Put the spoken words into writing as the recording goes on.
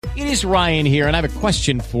It is Ryan here, and I have a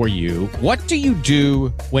question for you. What do you do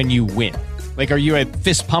when you win? Like, are you a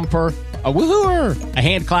fist pumper, a woohooer, a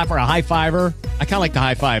hand clapper, a high fiver? I kind of like the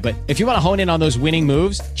high five, but if you want to hone in on those winning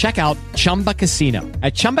moves, check out Chumba Casino.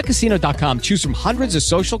 At ChumbaCasino.com, choose from hundreds of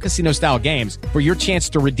social casino-style games for your chance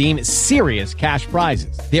to redeem serious cash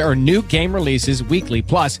prizes. There are new game releases weekly,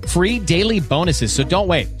 plus free daily bonuses. So don't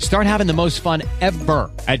wait. Start having the most fun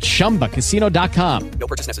ever at ChumbaCasino.com. No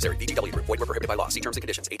purchase necessary. VGW Group. Void where prohibited by law. See terms and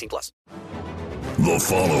conditions. 18+. The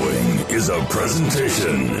following is a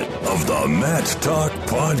presentation of the Matt Talk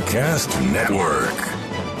Podcast Network.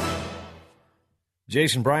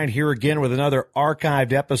 Jason Bryant here again with another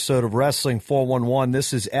archived episode of Wrestling 411.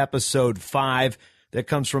 This is episode 5 that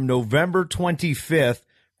comes from November 25th,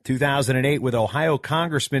 2008 with Ohio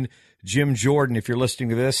Congressman Jim Jordan. If you're listening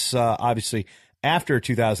to this, obviously after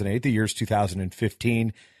 2008, the year's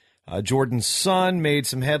 2015, Jordan's son made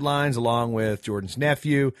some headlines along with Jordan's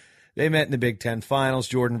nephew. They met in the Big Ten Finals,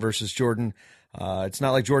 Jordan versus Jordan. It's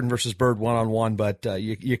not like Jordan versus Bird one-on-one, but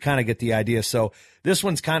you kind of get the idea. So this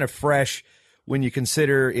one's kind of fresh when you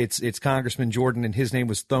consider it's Congressman Jordan, and his name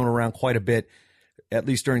was thrown around quite a bit, at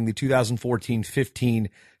least during the 2014-15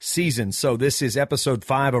 season. So this is episode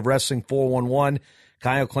 5 of Wrestling 411.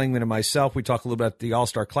 Kyle Klingman and myself, we talk a little bit about the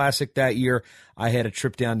All-Star Classic that year. I had a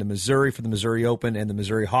trip down to Missouri for the Missouri Open and the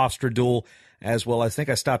Missouri Hofstra Duel as well. I think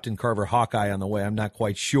I stopped in Carver Hawkeye on the way. I'm not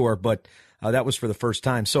quite sure, but that was for the first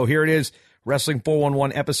time. So here it is, Wrestling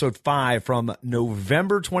 411, episode 5 from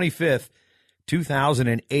November 25th,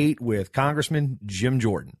 2008 with Congressman Jim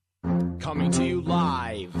Jordan. Coming to you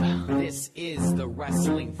live, this is the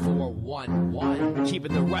Wrestling 411.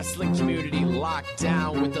 Keeping the wrestling community locked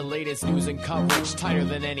down with the latest news and coverage tighter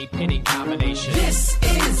than any pinning combination. This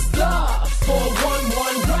is the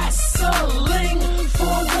 411 Wrestling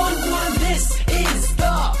 411. This is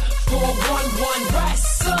the 411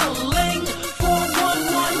 Wrestling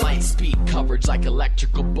 411. Light speed coverage like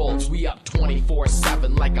electrical bolts. We up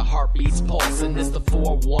 24/7 like a heartbeat's pulse. And this the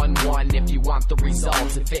 411 if you want the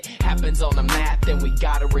results. If it happens on the mat, then we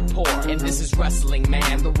got a report. And this is wrestling,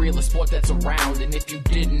 man, the realest sport that's around. And if you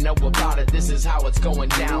didn't know about it, this is how it's going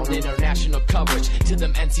down. International coverage to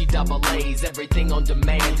them NCAAs, everything on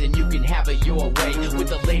demand. And you can have it your way with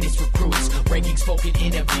the latest recruits, rankings, spoken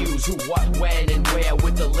interviews, who, what, when, and where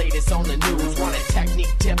with the latest on the news. Want a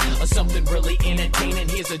technique tip or something really entertaining?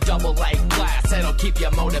 Here's a double light blast that'll keep you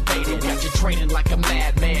motivated. Got you training like a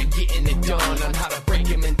madman, getting it done on how to break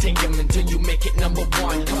him and take him until you make it number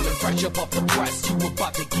one. Coming fresh up off the press, you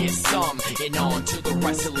about to get some. And on to the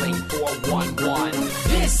Wrestling 411.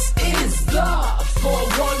 This is the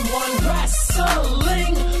 411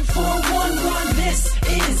 Wrestling 411. This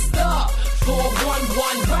is the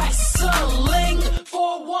 411 Wrestling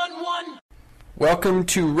 411. Welcome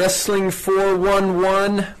to Wrestling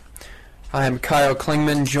 411. I'm Kyle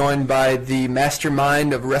Klingman, joined by the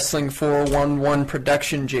mastermind of Wrestling 411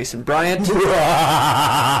 production, Jason Bryant.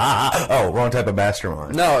 Oh, wrong type of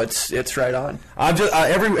mastermind. No, it's right on. I'm just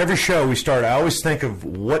every show we start, I always think of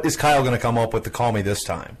what is Kyle going to come up with to call me this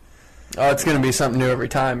time. Oh, it's going to be something new every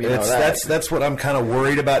time. You know that. That's what I'm kind of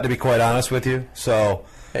worried about, to be quite honest with you. So,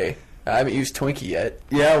 hey, I haven't used Twinkie yet.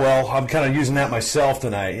 Yeah, well, I'm kind of using that myself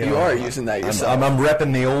tonight. You know, are using that yourself. I'm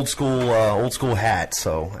repping the old school hat.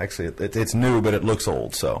 So actually, it's new, but it looks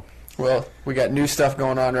old. So. Well, we got new stuff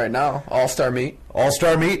going on right now. All-Star Meet.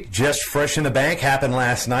 All-Star Meet, just fresh in the bank, happened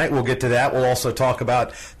last night. We'll get to that. We'll also talk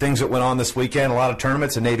about things that went on this weekend. A lot of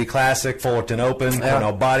tournaments, a Navy Classic, Fullerton Open,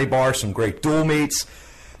 Cornell Body Bar, some great dual meets,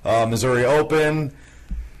 Missouri Open.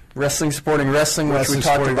 Wrestling Supporting Wrestling, which we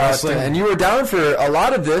talked about. And you were down for a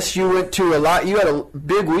lot of this. You went to a lot. You had a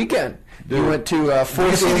big weekend. Dude, you went to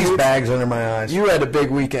you see these bags under my eyes. You had a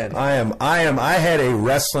big weekend. I had a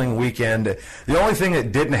wrestling weekend. The only thing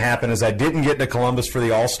that didn't happen is I didn't get to Columbus for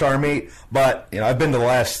the All-Star Meet, but I've been to the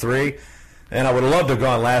last 3, and I would have loved to have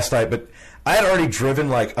gone last night, but I had already driven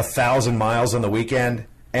like 1,000 miles on the weekend.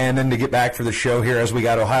 And then to get back for the show here as we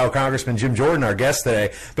got Ohio Congressman Jim Jordan, our guest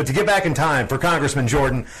today. But to get back in time for Congressman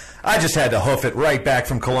Jordan, I just had to hoof it right back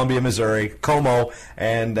from Columbia, Missouri, Como,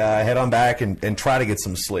 and head on back and try to get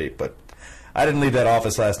some sleep. But I didn't leave that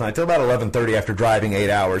office last night till about 11:30 after driving 8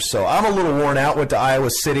 hours. So I'm a little worn out. Went to Iowa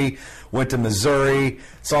City, went to Missouri,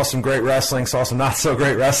 saw some great wrestling, saw some not so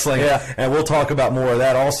great wrestling. Yeah. And we'll talk about more of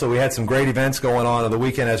that. Also, we had some great events going on the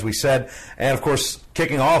weekend, as we said. And, of course,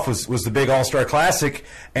 kicking off was the big All-Star Classic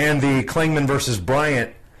and the Klingman versus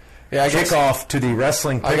Bryant Yeah, I guess- kickoff to the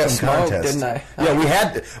Wrestling I got Pick'em smoked, contest. didn't I?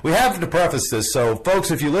 Yeah, we have to preface this. So,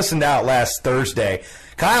 folks, if you listened out last Thursday,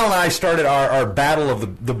 Kyle and I started our battle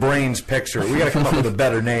of the brains picture. We got to come up with a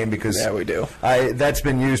better name because Yeah, we do. That's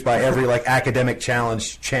been used by every academic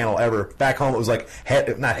challenge channel ever. Back home, it was not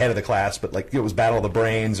head of the class, but it was Battle of the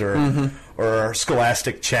Brains or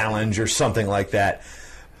Scholastic Challenge or something like that.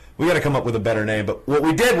 We got to come up with a better name. But what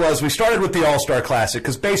we did was we started with the All-Star Classic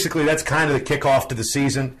because basically that's kind of the kickoff to the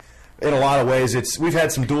season. In a lot of ways, we've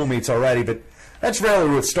had some dual meets already, but that's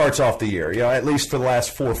rarely what starts off the year. At least for the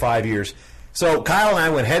last 4 or 5 years. So Kyle and I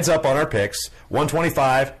went heads up on our picks,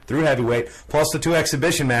 125 through heavyweight, plus the 2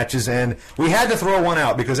 exhibition matches, and we had to throw one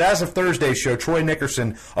out because as of Thursday's show, Troy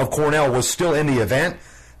Nickerson of Cornell was still in the event,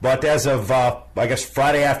 but as of, I guess,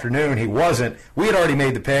 Friday afternoon, he wasn't. We had already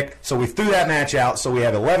made the pick, so we threw that match out, so we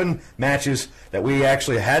have 11 matches that we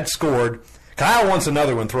actually had scored. Kyle wants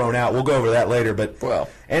another one thrown out. We'll go over that later, but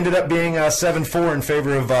ended up being 7-4 in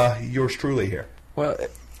favor of yours truly here. Well,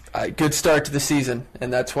 good start to the season,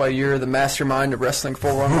 and that's why you're the mastermind of Wrestling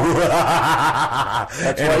 411.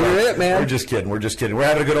 That's why you're it, man. We're just kidding. We're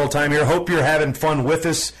having a good old time here. Hope you're having fun with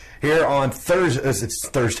us here on Thursday. It's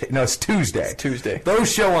Thursday. No, it's Tuesday. It's Tuesday.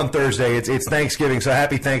 Those show on Thursday. It's Thanksgiving, so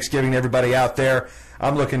happy Thanksgiving to everybody out there.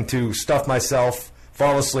 I'm looking to stuff myself,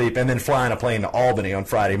 fall asleep, and then fly on a plane to Albany on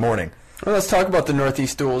Friday morning. Well, let's talk about the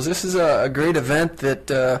Northeast Duels. This is a great event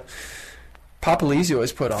that Popolizio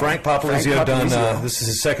has put on. Frank Popolizio done. This is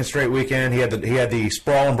his second straight weekend. He had the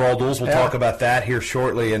Sprawl and Brawl duels. We'll talk about that here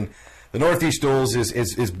shortly. And the Northeast Duels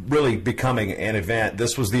is really becoming an event.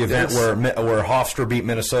 This was the event where Hofstra beat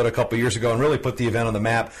Minnesota a couple years ago and really put the event on the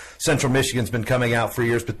map. Central Michigan's been coming out for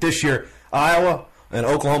years, but this year Iowa and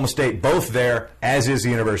Oklahoma State both there, as is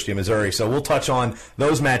the University of Missouri. So we'll touch on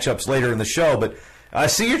those matchups later in the show, but. I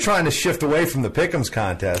see you're trying to shift away from the Pick'ems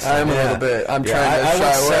contest. I'm a little bit. I'm trying to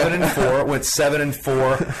shy away. I went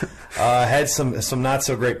 7-4. Had some not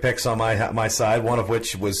so great picks on my side. One of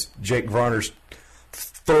which was Jake Varner's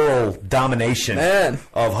thorough domination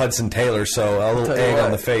of Hudson Taylor. So a little egg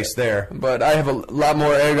on the face there. But I have a lot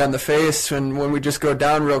more egg on the face when we just go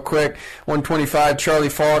down real quick. 125. Charlie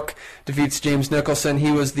Falk defeats James Nicholson.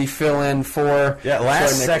 He was the fill-in for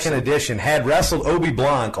last second edition. Had wrestled Obi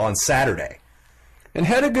Blanc on Saturday. And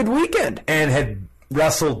had a good weekend. And had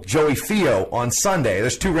wrestled Joey Fio on Sunday.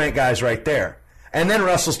 There's 2 ranked guys right there. And then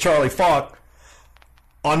wrestles Charlie Falk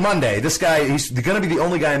on Monday. This guy, he's going to be the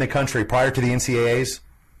only guy in the country prior to the NCAAs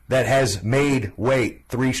that has made weight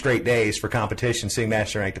 3 straight days for competition, seeing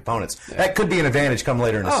nationally ranked opponents. Yeah. That could be an advantage come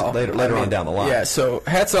later on down the line. Yeah, so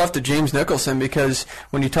hats off to James Nicholson because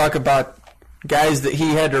when you talk about guys that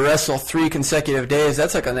he had to wrestle 3 consecutive days,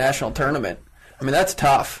 that's like a national tournament. I mean, that's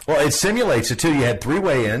tough. Well, it simulates it, too. You had 3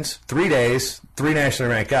 weigh-ins, 3 days, 3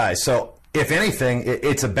 nationally ranked guys. So, if anything,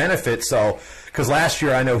 it's a benefit. So, because last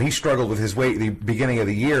year I know he struggled with his weight at the beginning of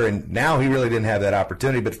the year, and now he really didn't have that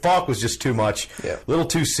opportunity. But Falk was just too much, a little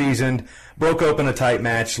too seasoned, broke open a tight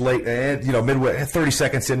match late, midway, 30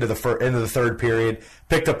 seconds into the third period,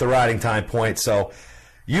 picked up the riding time point. So,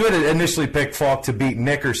 you had initially picked Falk to beat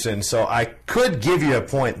Nickerson, so I could give you a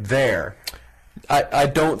point there. I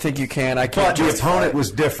don't think you can. I can't. But the opponent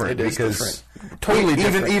was different because different. Totally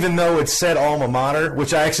different. Even though it said alma mater,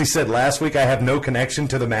 which I actually said last week, I have no connection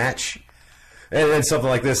to the match, and something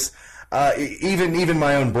like this. Even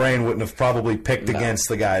my own brain wouldn't have probably picked against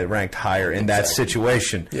the guy ranked higher in that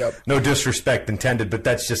situation. Yep. No disrespect intended, but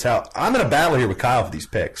that's just how I'm in a battle here with Kyle for these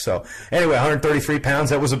picks. So anyway, 133 pounds.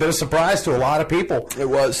 That was a bit of a surprise to a lot of people. It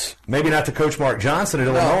was. Maybe not to Coach Mark Johnson at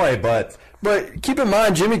Illinois, but. But keep in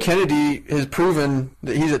mind, Jimmy Kennedy has proven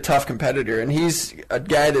that he's a tough competitor, and he's a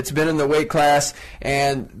guy that's been in the weight class,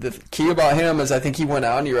 and the key about him is I think he went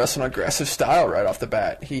out and he wrestled an aggressive style right off the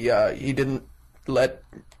bat. He didn't let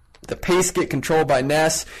the pace get controlled by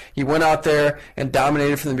Ness. He went out there and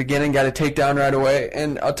dominated from the beginning, got a takedown right away.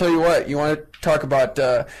 And I'll tell you what, you want to talk about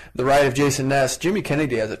the ride of Jason Ness. Jimmy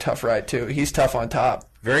Kennedy has a tough ride, too. He's tough on top.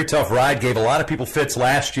 Very tough ride. Gave a lot of people fits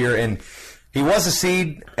last year, and he was a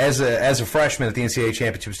seed as a freshman at the NCAA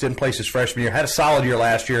championships. Didn't place his freshman year. Had a solid year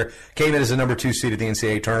last year. Came in as a number 2 seed at the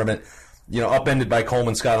NCAA tournament. Upended by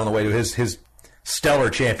Coleman Scott on the way to his stellar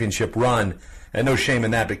championship run. And no shame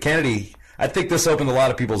in that. But Kennedy, I think this opened a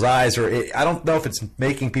lot of people's eyes. I don't know if it's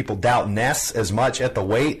making people doubt Ness as much at the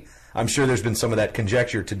weight. I'm sure there's been some of that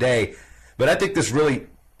conjecture today. But I think this really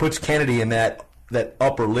puts Kennedy in that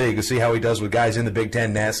upper league to see how he does with guys in the Big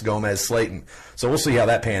Ten, Ness, Gomez, Slayton. So we'll see how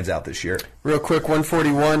that pans out this year. Real quick,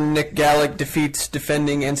 141, Nick Gallick defeats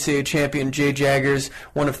defending NCAA champion Jay Jaggers,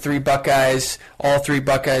 one of 3 Buckeyes. All 3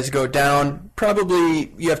 Buckeyes go down.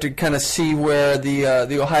 Probably you have to kind of see where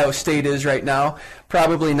the Ohio State is right now.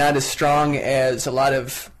 probably not as strong as a lot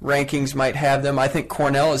of rankings might have them. I think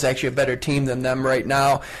Cornell is actually a better team than them right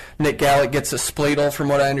now. Nick Gallick gets a spladle from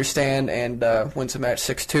what I understand and wins the match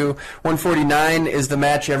 6-2. 149 is the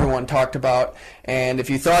match everyone talked about, and if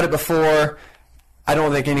you thought it before, I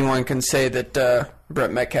don't think anyone can say that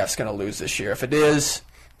Brett Metcalf's going to lose this year. If it is,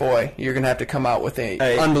 boy, you're going to have to come out with an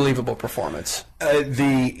unbelievable performance.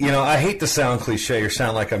 I hate to sound cliche or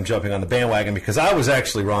sound like I'm jumping on the bandwagon because I was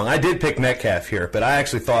actually wrong. I did pick Metcalf here, but I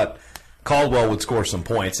actually thought Caldwell would score some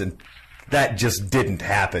points, and that just didn't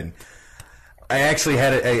happen. I actually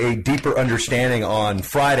had a deeper understanding on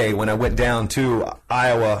Friday when I went down to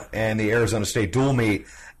Iowa and the Arizona State dual meet,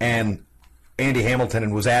 and Andy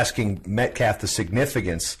Hamilton was asking Metcalf the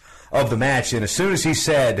significance of the match, and as soon as he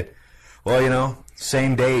said, well,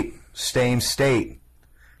 same date, same state,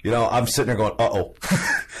 I'm sitting there going, uh-oh.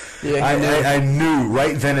 Yeah, I knew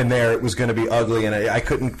right then and there it was going to be ugly, and I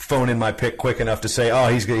couldn't phone in my pick quick enough to say, oh,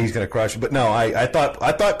 he's going to crush it. But no, I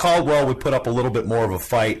thought Caldwell would put up a little bit more of a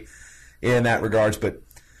fight in that regards. But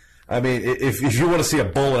I mean, if you want to see a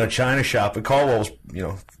bull in a china shop, and Caldwell's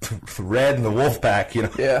red in the wolf pack,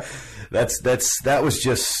 yeah. That was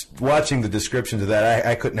just watching the descriptions of that.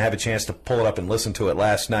 I couldn't have a chance to pull it up and listen to it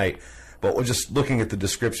last night. But we're just looking at the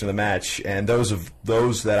description of the match, and those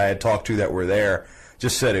that I had talked to that were there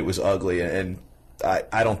just said it was ugly. And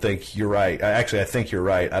I don't think you're right. I think you're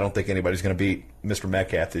right. I don't think anybody's going to beat Mr.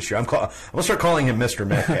 Metcalf this year. I'm going to start calling him Mr.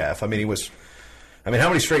 Metcalf. I mean, how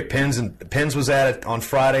many straight pins was at it on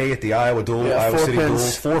Friday at the Iowa duel, Iowa City duel?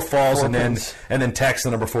 4 falls, and then Tex,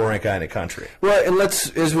 the number 4 ranked guy in the country. Well, and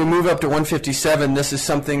as we move up to 157, this is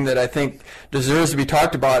something that I think deserves to be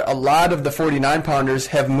talked about. A lot of the 49-pounders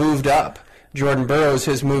have moved up. Jordan Burroughs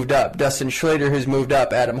has moved up. Dustin Schlater has moved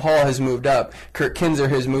up. Adam Hall has moved up. Kurt Kinzer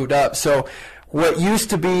has moved up. So what used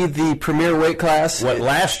to be the premier weight class, what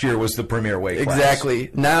last year was the premier weight class, exactly,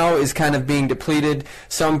 now is kind of being depleted.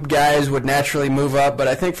 Some guys would naturally move up, but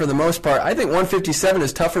I think for the most part, I think 157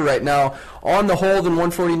 is tougher right now on the whole than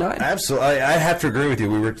 149. Absolutely, I have to agree with you.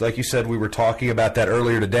 We were, like you said, we were talking about that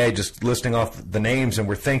earlier today, just listing off the names, and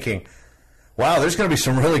we're thinking, wow, there's going to be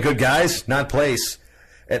some really good guys not place.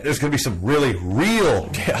 And there's going to be some really real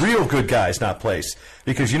good guys not placed,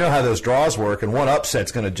 because you know how those draws work, and one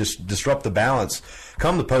upset's going to just disrupt the balance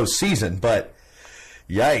come the postseason. But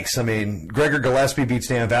yikes! I mean, Gregor Gillespie beats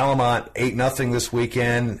Dan Valamont 8-0 this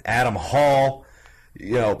weekend. Adam Hall,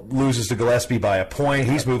 loses to Gillespie by a point.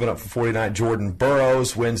 He's moving up from 49. Jordan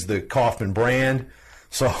Burroughs wins the Kaufman Brand.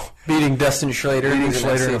 So beating Dustin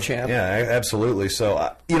Schlater, champ. Yeah, absolutely.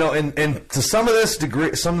 So and to some of this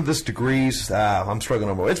degrees, I'm struggling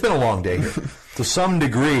over. It's been a long day here. To some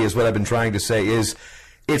degree, is what I've been trying to say. Is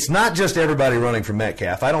it's not just everybody running for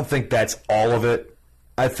Metcalf. I don't think that's all of it.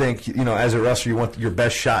 I think as a wrestler, you want your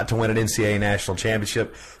best shot to win an NCAA national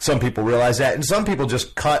championship. Some people realize that, and some people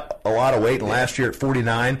just cut a lot of weight. And last year at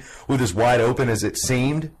 49, with as wide open as it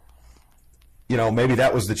seemed, maybe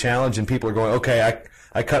that was the challenge, and people are going, okay,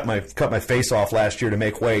 I cut my face off last year to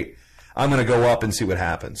make weight. I'm going to go up and see what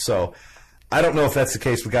happens. So I don't know if that's the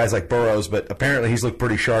case with guys like Burroughs, but apparently he's looked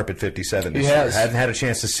pretty sharp at 57 this year. I haven't had a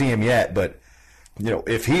chance to see him yet, but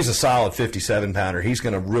if he's a solid 57-pounder, he's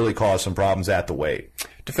going to really cause some problems at the weight.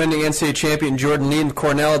 Defending NCAA champion Jordan Needham of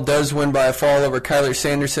Cornell does win by a fall over Kyler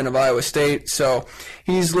Sanderson of Iowa State, so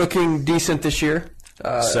he's looking decent this year.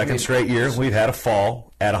 Second straight year we've had a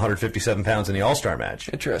fall at 157 pounds in the All-Star match.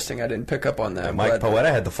 Interesting. I didn't pick up on that. Mike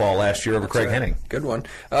Poeta had the fall last year over Craig Henning. Good one.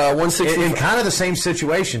 160. In kind of the same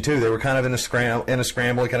situation, too. They were kind of in a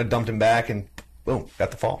scramble. He kind of dumped him back, and boom, got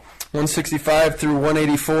the fall. 165 through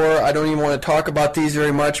 184. I don't even want to talk about these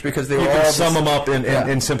very much because they were all. You can sum them up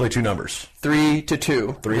in simply 2 numbers.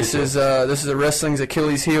 3-2. This is a wrestling's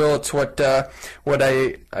Achilles heel. It's what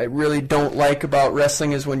I really don't like about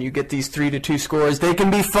wrestling is when you get these 3-2 scores. They can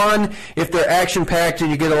be fun if they're action packed and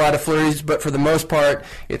you get a lot of flurries, but for the most part,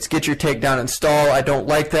 it's get your takedown and stall. I don't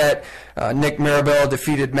like that. Nick Maribel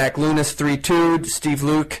defeated Mac Lunas 3-2. Steve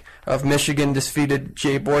Luke of Michigan defeated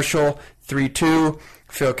Jay Borschel 3-2.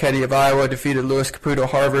 Phil Ketty of Iowa defeated Louis Caputo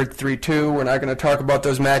Harvard 3-2. We're not going to talk about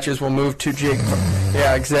those matches. We'll move to Jake.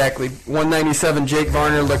 Yeah, exactly. 197. Jake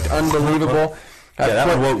Varner looked unbelievable. That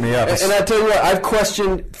one woke me up. And I tell you what, I've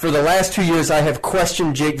questioned for the last 2 years. I have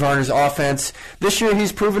questioned Jake Varner's offense. This year,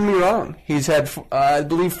 he's proven me wrong. He's had, I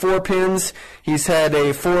believe, 4 pins. He's had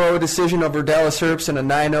a 4-0 decision over Dallas Herbst and a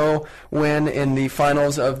 9-0 win in the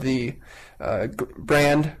finals of the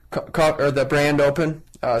Brand Open.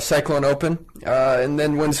 Cyclone Open, and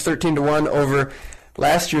then wins 13-1 over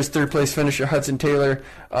last year's third-place finisher Hudson Taylor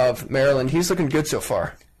of Maryland. He's looking good so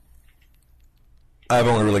far. I've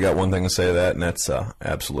only really got one thing to say to that, and that's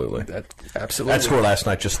absolutely. Absolutely. That score last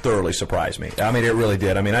night just thoroughly surprised me. I mean, it really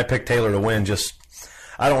did. I mean, I picked Taylor to win just,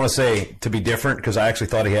 I don't want to say to be different, because I actually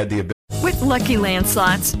thought he had the ability. With Lucky Land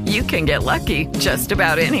Slots, you can get lucky just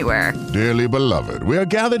about anywhere. Dearly beloved, we are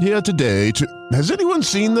gathered here today to... Has anyone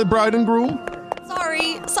seen the bride and groom?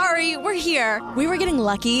 Sorry, we're here. We were getting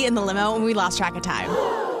lucky in the limo and we lost track of time.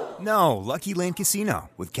 No, Lucky Land Casino,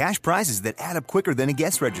 with cash prizes that add up quicker than a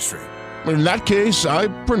guest registry. In that case, I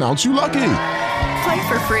pronounce you lucky. Play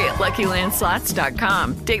for free at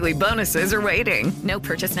LuckyLandSlots.com. Daily bonuses are waiting. No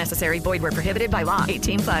purchase necessary. Void where prohibited by law.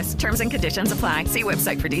 18+. Terms and conditions apply. See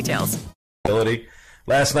website for details.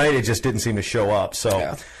 Last night, it just didn't seem to show up. So,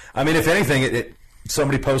 yeah. I mean, if anything,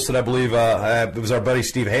 somebody posted, I believe, it was our buddy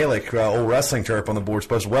Steve Halick, old wrestling chirp on the boards,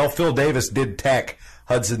 posted, well, Phil Davis did tech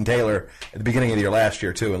Hudson Taylor at the beginning of the year last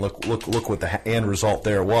year, too. And look what the end result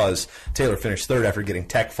there was. Taylor finished third after getting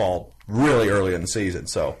tech fall really early in the season.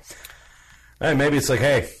 So, maybe it's like,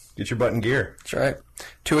 hey, get your butt in gear. That's right.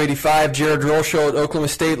 285, Jared Rosholt at Oklahoma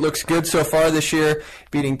State looks good so far this year,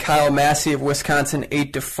 beating Kyle Massey of Wisconsin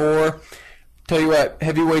 8-4. Tell you what,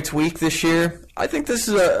 heavyweights week this year. I think this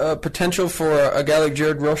is a potential for a guy like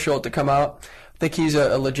Jared Rosholt to come out. I think he's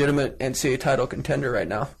a legitimate NCAA title contender right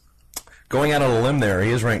now. Going out on a limb there,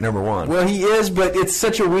 he is ranked number 1. Well, he is, but it's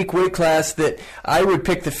such a weak weight class that I would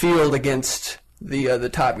pick the field against the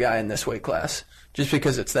top guy in this weight class, just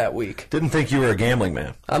because it's that weak. Didn't think you were a gambling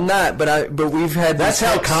man. I'm not, but we've had. That's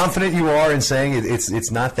how confident you are in saying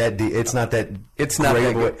it's not that it's not that it's not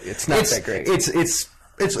that great. It's not that great.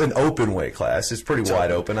 It's an open weight class. It's pretty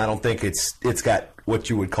wide open. I don't think it's got what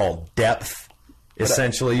you would call depth.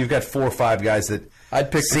 Essentially, you've got 4 or 5 guys that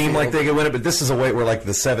seem like they could win it, but this is a weight where like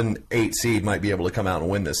the 7-8 seed might be able to come out and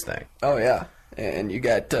win this thing. Oh yeah, and you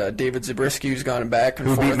got David Zabriskie, who's gone back and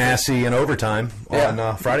forth. Who beat Massey in overtime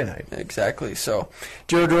on Friday night. Exactly. So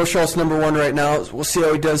Jared Rosholt's number 1 right now. We'll see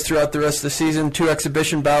how he does throughout the rest of the season. 2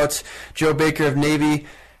 exhibition bouts. Joe Baker of Navy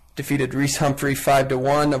defeated Reese Humphrey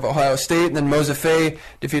 5-1 of Ohio State, and then Mosafé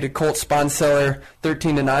defeated Colt Sponseller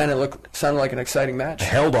 13-9. It sounded like an exciting match.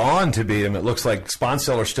 Held on to beat him. It looks like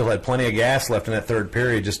Sponseller still had plenty of gas left in that third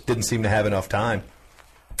period, just didn't seem to have enough time.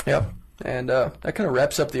 Yep. And that kind of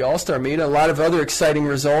wraps up the All-Star meet. A lot of other exciting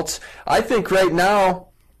results. I think right now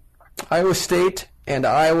Iowa State and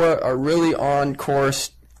Iowa are really on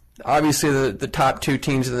course. Obviously the top 2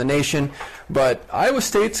 teams in the nation, but Iowa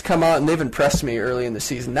State's come out and they've impressed me early in the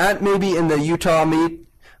season. Not maybe in the Utah meet,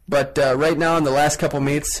 but right now in the last couple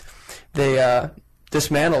meets, they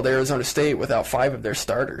dismantled Arizona State without 5 of their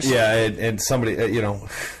starters. Yeah, and somebody,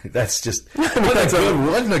 that's just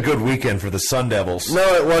wasn't a good weekend for the Sun Devils.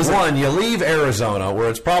 No, it wasn't. One, you leave Arizona where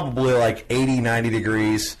it's probably like 80, 90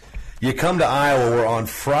 degrees. You come to Iowa where on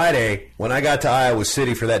Friday, when I got to Iowa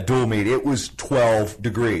City for that dual meet, it was 12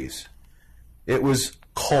 degrees. It was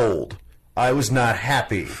cold. I was not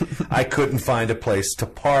happy. I couldn't find a place to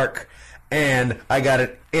park, and I got an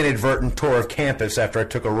inadvertent tour of campus after I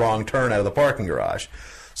took a wrong turn out of the parking garage.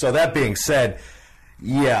 So that being said,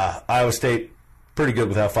 yeah, Iowa State pretty good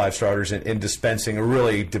without 5 starters in dispensing a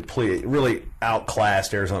really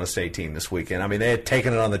outclassed Arizona State team this weekend. I mean, they had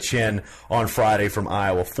taken it on the chin on Friday from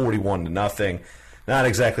Iowa, 41-0. Not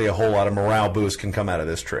exactly a whole lot of morale boost can come out of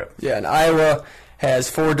this trip. Yeah, and Iowa has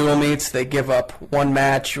 4 dual meets. They give up 1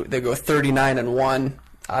 match. They go 39-1.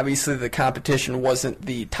 Obviously, the competition wasn't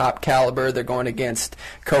the top caliber. They're going against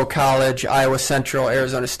Coe College, Iowa Central,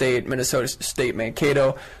 Arizona State, Minnesota State,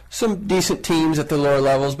 Mankato. Some decent teams at the lower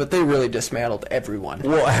levels, but they really dismantled everyone.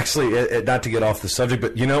 Well, actually, not to get off the subject,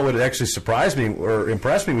 but you know what actually surprised me or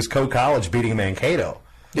impressed me was Coe College beating Mankato.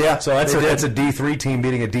 Yeah, so that's a D3 team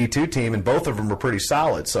beating a D2 team, and both of them were pretty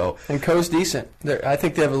solid. So and Coe's decent. I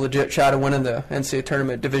think they have a legit shot of winning the NCAA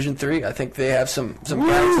tournament Division III. I think they have some guys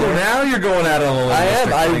there. Now you're going out on a limb. I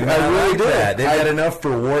am. I really do. They've got enough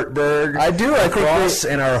for Wartburg. I do. I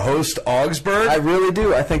think and our host Augsburg. I really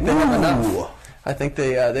do. I think they have enough. I think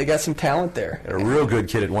they got some talent there. And a real good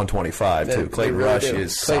kid at 125 too. Clayton Rush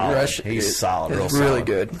is solid. He's solid. Real solid. Really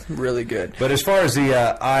good. Really good. But as far as the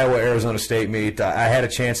Iowa-Arizona State meet, I had a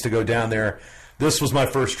chance to go down there. This was my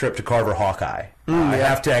first trip to Carver Hawkeye. I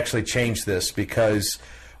have to actually change this because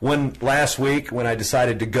last week when I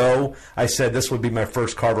decided to go, I said this would be my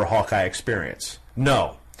first Carver Hawkeye experience.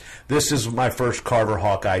 No, this is my first Carver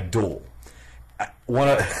Hawkeye duel. One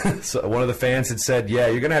of the fans had said, yeah,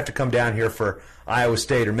 you're going to have to come down here for Iowa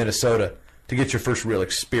State or Minnesota to get your first real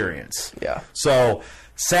experience. Yeah. So,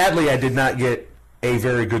 sadly, I did not get a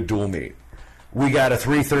very good dual meet. We got a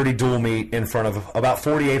 3:30 dual meet in front of about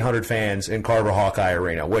 4,800 fans in Carver Hawkeye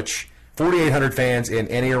Arena, which 4,800 fans in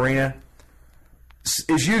any arena,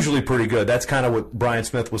 is usually pretty good. That's kind of what Brian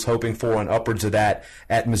Smith was hoping for, and upwards of that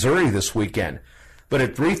at Missouri this weekend. But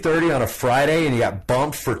at 3:30 on a Friday, and you got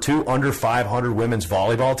bumped for 2 under 500 women's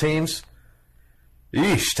volleyball teams.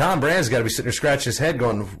 Yeesh, Tom Brand's got to be sitting there scratching his head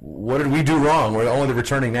going, what did we do wrong? We're only the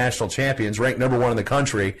returning national champions, ranked number 1 in the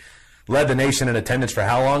country, led the nation in attendance for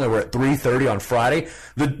how long? And we're at 3:30 on Friday.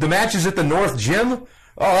 The matches at the North Gym, oh,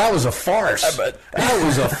 that was a farce. I bet. That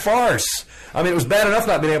was a farce. I mean, it was bad enough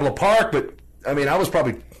not being able to park, but, I mean, I was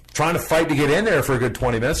probably trying to fight to get in there for a good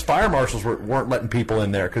 20 minutes. Fire marshals weren't letting people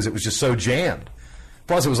in there because it was just so jammed.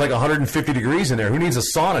 Plus, it was like 150 degrees in there. Who needs a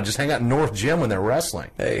sauna? Just hang out in North Gym when they're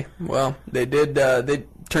wrestling. Hey, well, they did. They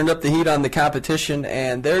turned up the heat on the competition,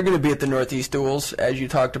 and they're going to be at the Northeast Duels, as you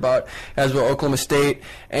talked about, as will Oklahoma State.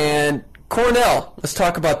 And Cornell, let's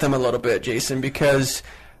talk about them a little bit, Jason, because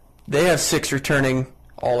they have 6 returning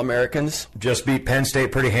All-Americans. Just beat Penn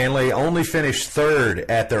State pretty handily. Only finished 3rd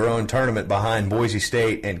at their own tournament behind Boise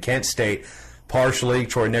State and Kent State. Partially,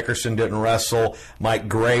 Troy Nickerson didn't wrestle. Mike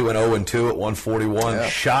Gray went 0-2 at 141. Yeah.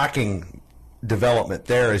 Shocking development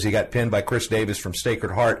there as he got pinned by Chris Davis from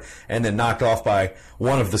Sacred Heart and then knocked off by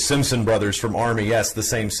one of the Simpson brothers from Army. Yes, the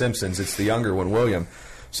same Simpsons. It's the younger one, William.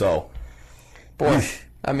 So, boy,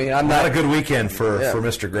 I mean, I'm not a good weekend for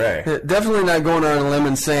Mr. Gray. Definitely not going on a limb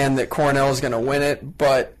and saying that Cornell is going to win it,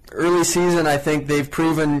 but early season, I think they've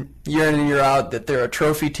proven year in and year out that they're a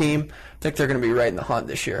trophy team. I think they're going to be right in the hunt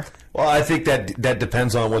this year. Well, I think that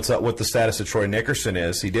depends on what the status of Troy Nickerson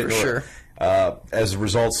is. He didn't, for sure. As the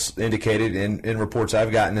results indicated in reports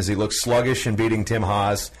I've gotten, is he looked sluggish in beating Tim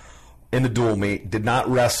Haas in the dual meet. Did not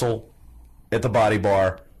wrestle at the Body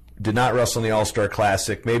Bar. Did not wrestle in the All-Star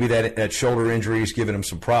Classic. Maybe that shoulder injury is giving him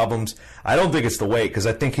some problems. I don't think it's the weight because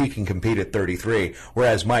I think he can compete at 33.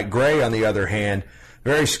 Whereas Mike Gray, on the other hand,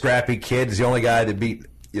 very scrappy kid. He's the only guy that beat,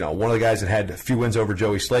 one of the guys that had a few wins over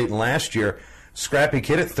Joey Slayton last year. Scrappy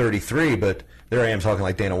kid at 33, but there I am talking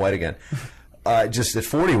like Dana White again. Just at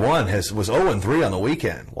 41 was 0-3 on the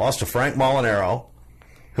weekend. Lost to Frank Molinaro,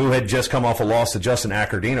 who had just come off a loss to Justin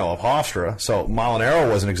Accordino of Hofstra. So Molinaro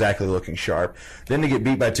wasn't exactly looking sharp. Then to get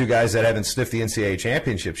beat by 2 guys that haven't sniffed the NCAA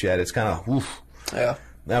championships yet, it's kind of oof. Yeah.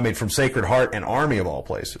 I mean, from Sacred Heart and Army of all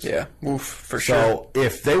places. Yeah, oof, for sure. So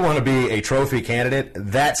if they want to be a trophy candidate,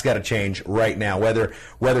 that's got to change right now. Whether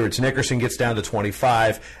it's Nickerson gets down to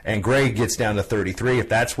 25 and Gray gets down to 33, if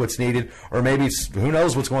that's what's needed, or maybe who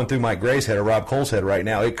knows what's going through Mike Gray's head or Rob Cole's head right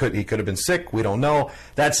now. He could have been sick. We don't know.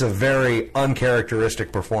 That's a very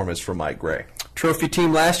uncharacteristic performance from Mike Gray. Trophy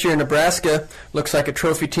team last year in Nebraska looks like a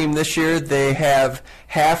trophy team this year. They have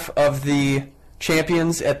half of the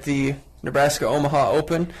champions at the Nebraska Omaha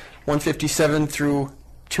Open, 157 through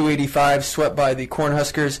 285, swept by the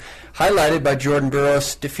Cornhuskers, highlighted by Jordan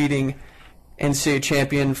Burroughs defeating NCAA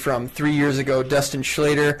champion from 3 years ago, Dustin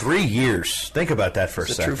Schlater. 3 years. Think about that for a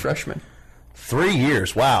second. He's a true freshman. 3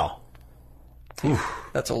 years. Wow.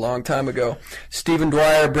 That's a long time ago. Stephen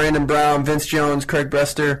Dwyer, Brandon Brown, Vince Jones, Craig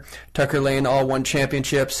Brester, Tucker Lane all won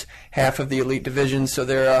championships, half of the elite division. So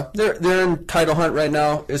they're in title hunt right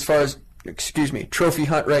now as far as trophy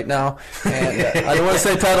hunt right now. And I don't want to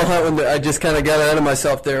say title hunt when I just kind of got ahead of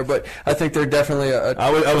myself there, but I think they're definitely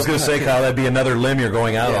I was going to say, Kyle, that'd be another limb you're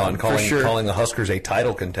going out on, calling the Huskers a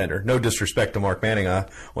title contender. No disrespect to Mark Manning,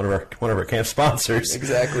 one of our camp sponsors.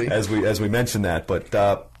 Exactly. As we mentioned that,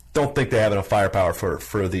 but don't think they have enough firepower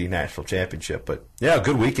for the national championship. But yeah,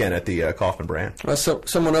 good weekend at the Kaufman Brand. Well, so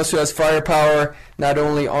someone else who has firepower not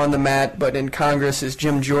only on the mat but in Congress is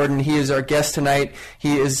Jim Jordan. He is our guest tonight.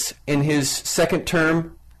 He is in his second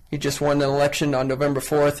term. He just won an election on November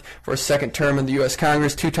 4th for a second term in the U.S.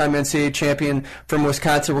 Congress, 2-time NCAA champion from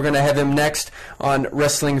Wisconsin. We're going to have him next on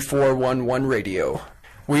Wrestling 411 Radio.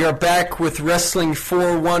 We are back with Wrestling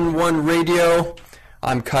 411 Radio.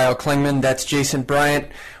 I'm Kyle Klingman. That's Jason Bryant.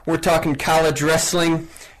 We're talking college wrestling.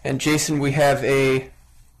 And Jason, we have a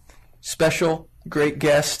special, great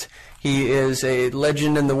guest. He is a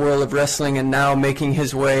legend in the world of wrestling and now making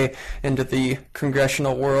his way into the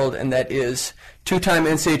congressional world, and that is 2-time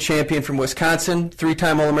NCAA champion from Wisconsin,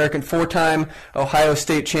 3-time All-American, 4-time Ohio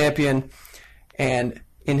State champion, and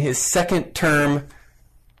in his second term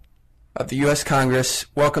of the U.S. Congress.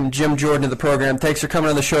 Welcome Jim Jordan to the program. Thanks for coming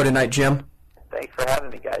on the show tonight, Jim. Thanks for having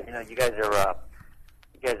me, guys. You guys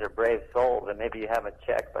are brave souls, and maybe you haven't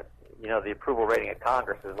checked, but the approval rating at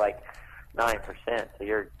Congress is like 9%. So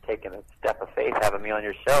you're taking a step of faith having me on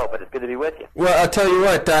your show, but it's good to be with you. Well, I'll tell you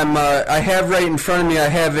what. I have right in front of me. I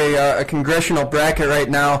have a congressional bracket right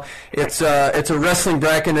now. It's a wrestling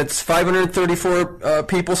bracket. It's 534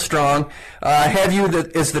 people strong. I have you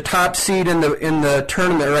as the top seed in the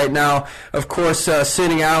tournament right now. Of course,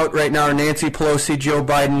 sitting out right now are Nancy Pelosi, Joe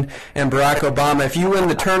Biden, and Barack Obama. If you win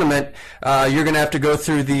the tournament, you're going to have to go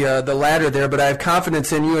through the ladder there. But I have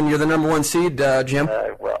confidence in you, and you're the number one seed, Jim.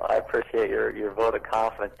 Well, I appreciate your vote of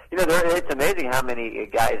confidence. You know, it's amazing how many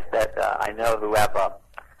guys that I know who have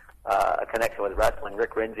a connection with wrestling.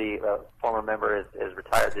 Rick Renzi, a former member, is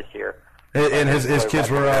retired this year. And his kids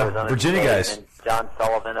were Virginia guys. And John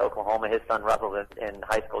Sullivan, Oklahoma. His son wrestled in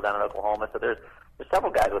high school down in Oklahoma. So there's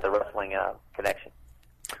several guys with a wrestling connection.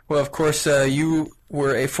 Well, of course, you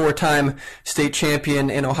were a 4-time state champion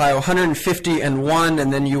in Ohio, 150-1,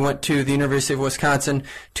 and then you went to the University of Wisconsin,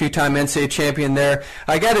 2-time NCAA champion there.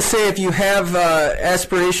 I got to say, if you have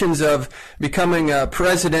aspirations of becoming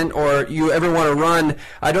president or you ever want to run,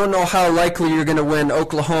 I don't know how likely you're going to win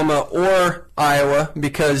Oklahoma or Iowa,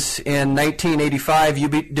 because in 1985 you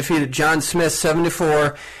defeated John Smith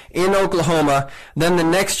 7-4 in Oklahoma. Then the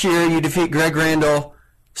next year you defeat Greg Randall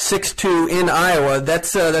 6-2 in Iowa.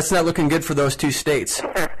 That's not looking good for those two states.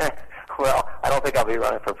 Well, I don't think I'll be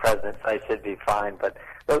running for president, so I should be fine. But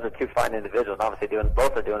those are two fine individuals. Obviously,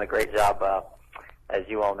 both are doing a great job, as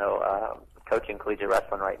you all know, coaching collegiate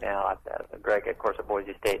wrestling right now. Greg, of course, at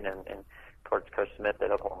Boise State, and Coach Smith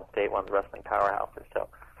at Oklahoma State, one of the wrestling powerhouses. So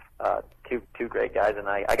two great guys, and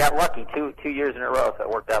I got lucky two years in a row, so it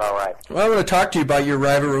worked out all right. Well, I want to talk to you about your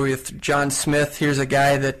rivalry with John Smith. Here's a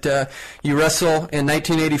guy that you wrestle in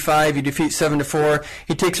 1985. You defeat 7-4.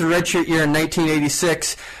 He takes a redshirt year in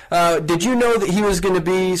 1986. Did you know that he was going to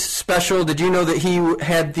be special? Did you know that he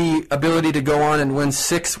had the ability to go on and win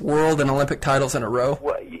 6 world and Olympic titles in a row?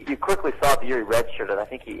 Well, you quickly saw the year he redshirted. I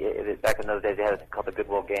think back in those days they had it called the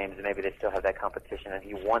Goodwill Games, and maybe they still have that competition, and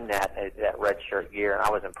he won that redshirt year, and I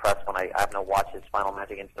was impressed when I happened to watch his final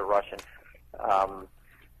match against the Russian on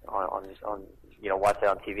watch it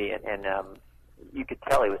on TV, and you could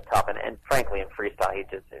tell he was tough, and frankly in freestyle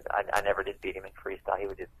I never did beat him in freestyle. He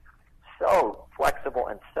was just so flexible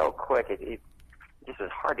and so quick. It just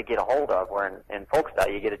was hard to get a hold of, where in folk style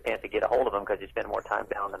you get a chance to get a hold of him because you spend more time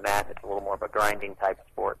down on the mat. It's a little more of a grinding type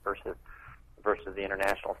sport versus the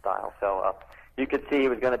international style. So you could see he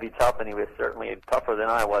was going to be tough, and he was certainly tougher than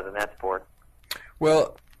I was in that sport.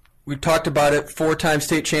 Well, we talked about it, 4-time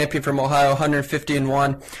state champion from Ohio, 150-1.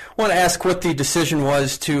 I want to ask what the decision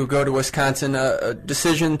was to go to Wisconsin, a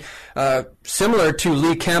decision similar to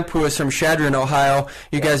Lee Kemp, who was from Chadron, Ohio.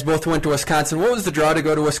 You guys both went to Wisconsin. What was the draw to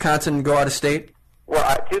go to Wisconsin and go out of state?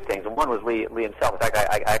 Well, two things. One was Lee himself. In fact,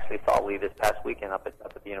 I actually saw Lee this past weekend up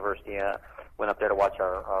at the university. Went up there to watch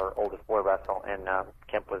our oldest boy wrestle, and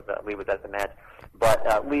Lee was at the match.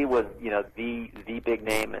 But Lee was, the big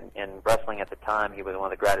name in wrestling at the time. He was one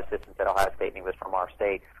of the grad assistants at Ohio State, and he was from our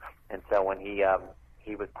state. And so when he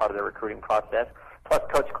was part of the recruiting process. Plus,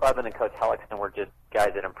 Coach Clevin and Coach Hellickson were just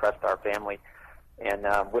guys that impressed our family. And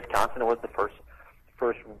Wisconsin was the first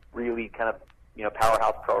really kind of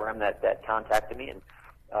powerhouse program that contacted me, and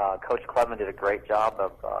Coach Clevin did a great job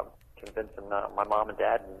of convincing my mom and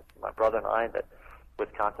dad and my brother and I that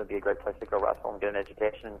Wisconsin would be a great place to go wrestle and get an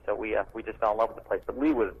education. And so we just fell in love with the place. But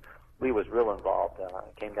Lee was real involved.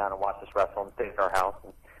 Came down and watched us wrestle and stayed at our house.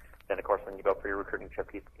 And then, of course, when you go for your recruiting trip,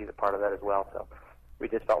 he's a part of that as well. So we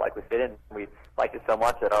just felt like we fit in. We liked it so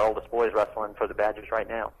much that our oldest boy is wrestling for the Badgers right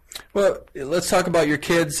now. Well, let's talk about your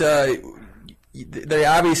kids. They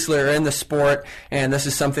obviously are in the sport, and this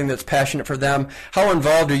is something that's passionate for them. How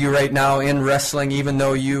involved are you right now in wrestling, even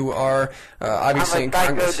though you are obviously in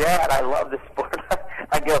Congress? I'm a psycho dad. I love the sport.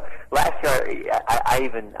 I go, last year, I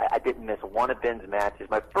didn't miss one of Ben's matches.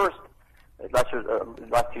 Last 2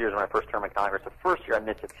 years of my first term in Congress. The first year I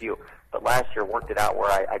missed a few, but last year worked it out where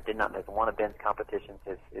I did not miss one of Ben's competitions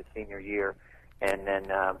his senior year. And then,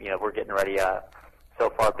 we're getting ready. So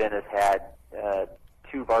far, Ben has had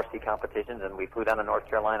 2 varsity competitions, and we flew down to North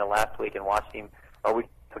Carolina last week and watched him a week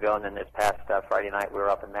ago, and then this past Friday night we were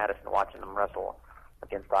up in Madison watching him wrestle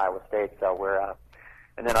against Iowa State. So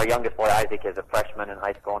and then our youngest boy Isaac is a freshman in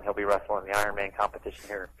high school, and he'll be wrestling the Ironman competition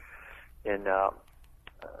here in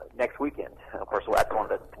next weekend. And of course, that's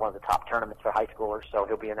one of the top tournaments for high schoolers, so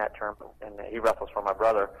he'll be in that tournament, and he wrestles for my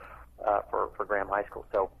brother for Graham High School.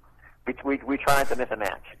 So we try not to miss a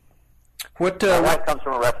match. My wife comes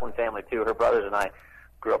from a wrestling family too. Her brothers and I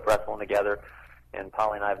grew up wrestling together, and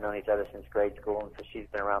Polly and I have known each other since grade school, and so she's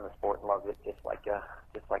been around the sport and loves it just like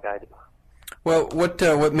I do. Well,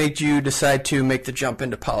 what made you decide to make the jump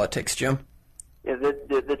into politics, Jim?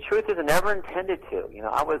 The truth is, I never intended to. You know,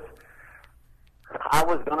 I was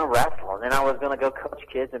going to wrestle, and then I was going to go coach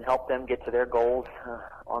kids and help them get to their goals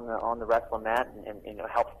on the wrestling mat, and you know,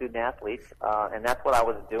 help student athletes. And that's what I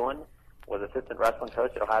was doing. Was assistant wrestling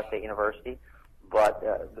coach at Ohio State University. But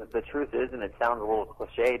the truth is, and it sounds a little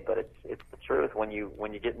cliched, but it's the truth. When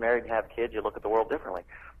you get married and have kids, you look at the world differently.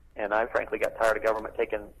 And I frankly got tired of government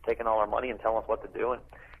taking all our money and telling us what to do.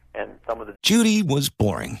 And some of the Judy was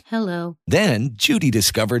boring. Hello. Then Judy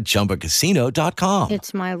discovered ChumbaCasino.com.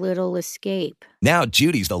 It's my little escape. Now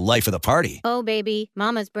Judy's the life of the party. Oh, baby,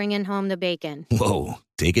 mama's bringing home the bacon. Whoa,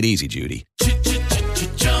 take it easy, Judy.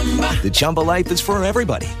 The Chumba life is for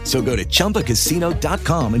everybody. So go to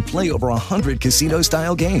ChumbaCasino.com and play over 100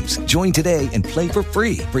 casino-style games. Join today and play for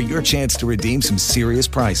free for your chance to redeem some serious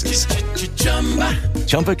prizes.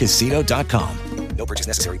 ChumbaCasino.com. No purchase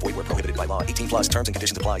necessary. Void where prohibited by law. 18+ terms and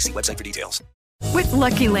conditions apply. See website for details. With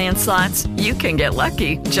Lucky Land Slots, you can get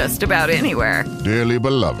lucky just about anywhere. Dearly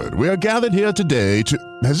beloved, we are gathered here today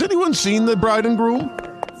to... Has anyone seen the bride and groom?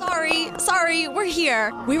 Sorry, we're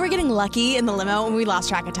here. We were getting lucky in the limo and we lost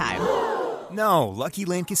track of time. No, Lucky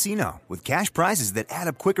Land Casino, with cash prizes that add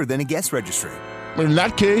up quicker than a guest registry. In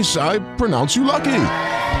that case, I pronounce you lucky.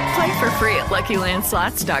 Play for free at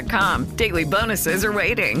LuckyLandSlots.com. Daily bonuses are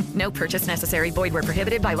waiting. No purchase necessary. Void where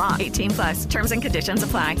prohibited by law. 18+. Terms and conditions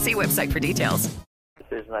apply. See website for details.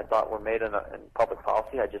 Decisions I thought were made in public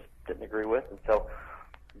policy I just didn't agree with, and so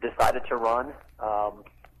decided to run.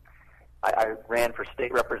 I ran for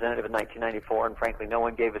state representative in 1994, and frankly, no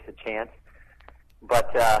one gave us a chance.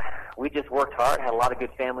 But we just worked hard, had a lot of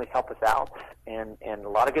good families help us out, and a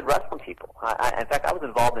lot of good wrestling people. In fact, I was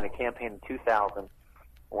involved in a campaign in 2000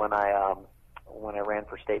 when I ran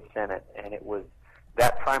for state senate, and it was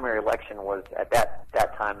that primary election was at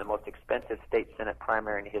that time the most expensive state senate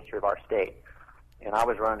primary in the history of our state. And I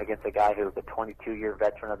was running against a guy who was a 22-year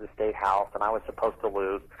veteran of the state house, and I was supposed to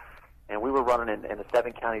lose. And we were running in a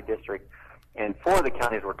 7-county district, and 4 of the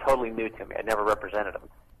counties were totally new to me. I'd never represented them.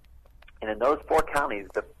 And in those 4 counties,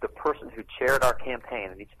 the person who chaired our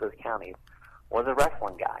campaign in each of those counties was a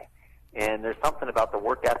wrestling guy. And there's something about the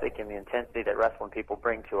work ethic and the intensity that wrestling people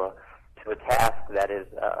bring to a task that is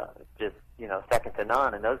just, you know, second to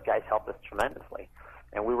none. And those guys helped us tremendously.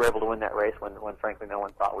 And we were able to win that race when frankly, no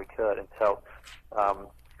one thought we could. And so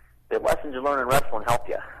the lessons you learn in wrestling help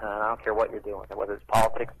you. I don't care what you're doing, whether it's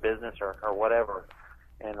politics, business, or whatever.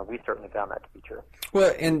 And we certainly found that to be true.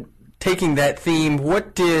 Well, and taking that theme,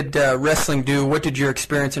 what did wrestling do? What did your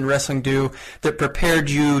experience in wrestling do that prepared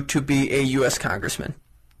you to be a U.S. congressman?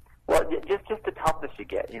 Well, just the toughness you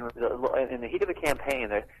get. You know, in the heat of a campaign,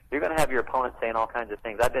 you're going to have your opponent saying all kinds of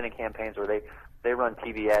things. I've been in campaigns where they run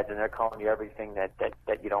TV ads and they're calling you everything that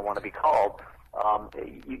you don't want to be called.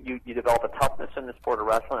 You develop a toughness in the sport of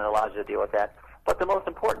wrestling, and it allows you to deal with that. But the most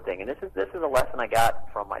important thing, and this is a lesson I got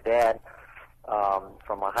from my dad,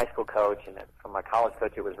 from my high school coach, and from my college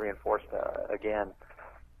coach. It was reinforced again.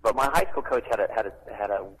 But my high school coach had a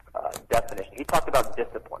definition. He talked about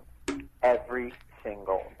discipline every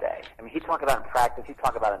single day. I mean, he talked about it in practice. He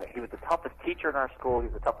talked about it. He was the toughest teacher in our school. He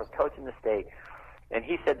was the toughest coach in the state. And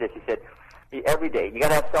he said this. He said, every day, you got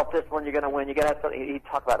to have self-discipline. You're going to win. You got to have something. He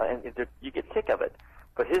talked about it, and you get sick of it.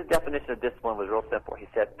 But his definition of discipline was real simple. He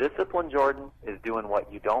said, discipline, Jordan, is doing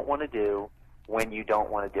what you don't want to do when you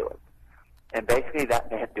don't want to do it. And basically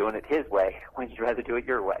that meant doing it his way when you'd rather do it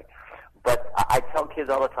your way. But I tell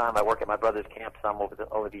kids all the time, I work at my brother's camp some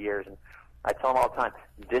over the years, and I tell them all the time,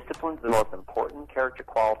 discipline's the most important character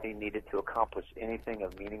quality needed to accomplish anything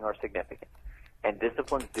of meaning or significance. And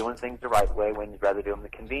discipline's doing things the right way when you'd rather do them the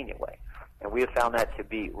convenient way. And we have found that to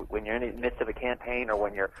be, when you're in the midst of a campaign or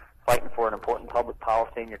when you're fighting for an important public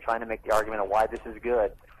policy and you're trying to make the argument of why this is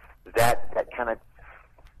good, that kind of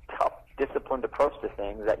tough, disciplined approach to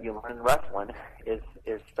things that you learn in wrestling is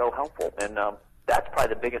so helpful. And that's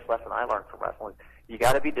probably the biggest lesson I learned from wrestling. You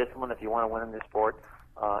got to be disciplined if you want to win in this sport,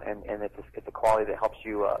 and it's a quality that helps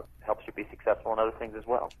you be successful in other things as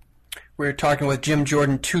well. We're talking with Jim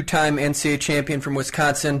Jordan, 2-time NCAA champion from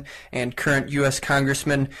Wisconsin and current U.S.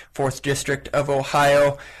 Congressman, 4th District of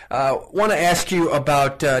Ohio. Want to ask you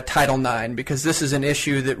about Title IX, because this is an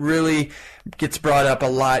issue that really gets brought up a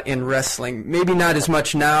lot in wrestling. Maybe not as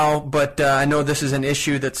much now, but I know this is an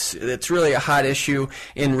issue that's really a hot issue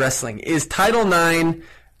in wrestling. Is Title IX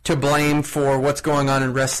to blame for what's going on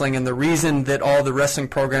in wrestling and the reason that all the wrestling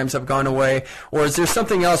programs have gone away, or is there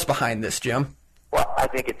something else behind this, Jim? Well, I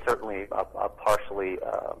think it's certainly partially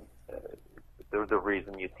the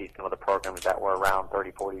reason you see some of the programs that were around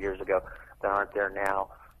 30, 40 years ago that aren't there now,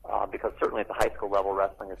 because certainly at the high school level,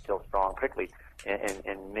 wrestling is still strong, particularly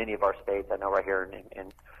in many of our states. I know right here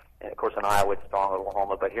And of course, in Iowa it's strong,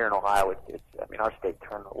 Oklahoma, but here in Ohio, our state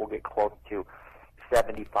tournament will get close to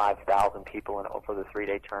 75,000 people for the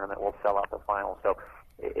 3-day tournament. We'll sell out the final, so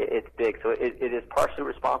it's big. So it is partially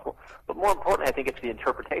responsible, but more importantly, I think it's the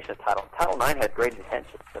interpretation of Title. Title IX had great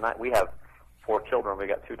intentions. Tonight we have 4 children. We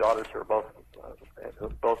got 2 daughters who are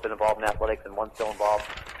both been involved in athletics, and one still involved.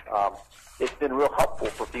 It's been real helpful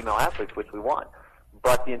for female athletes, which we want.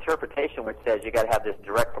 But the interpretation, which says you got to have this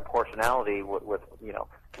direct proportionality with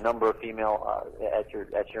number of female at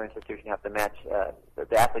your institution, you have to match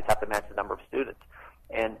the athletes have to match the number of students,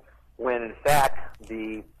 and when in fact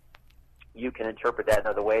you can interpret that in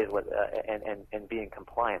other ways and be in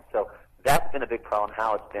compliance. So that's been a big problem,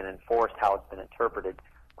 how it's been enforced, how it's been interpreted.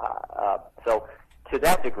 So to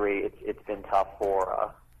that degree, it's been tough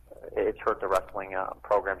it's hurt the wrestling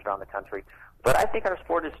programs around the country. But I think our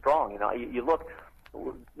sport is strong. You look,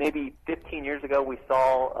 maybe 15 years ago we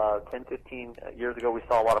saw, 10, 15 years ago we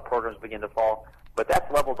saw a lot of programs begin to fall. But that's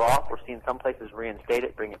leveled off. We're seeing some places reinstate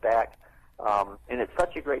it, bring it back. And it's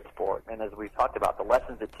such a great sport. And as we've talked about, the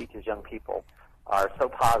lessons it teaches young people are so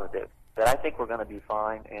positive that I think we're going to be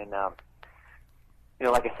fine. And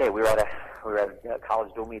like I say, we were at a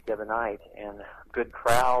college dual meet the other night, and good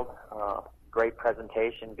crowd, great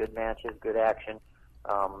presentation, good matches, good action,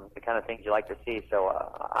 the kind of things you like to see. So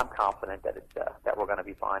I'm confident that we're going to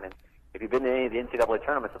be fine. And if you've been to any of the NCAA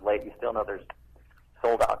tournaments of late, you still know there's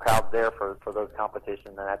sold-out crowds there for those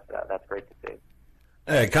competitions, and that's great to see.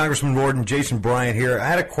 Congressman Worden, Jason Bryant here. I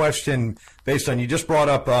had a question based on, you just brought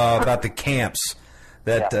up about the camps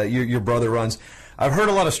that your brother runs. I've heard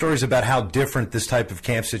a lot of stories about how different this type of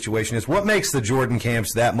camp situation is. What makes the Jordan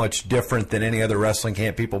camps that much different than any other wrestling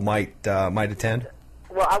camp people might attend?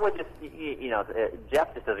 Well, I would just,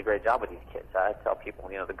 Jeff just does a great job with these kids. I tell people,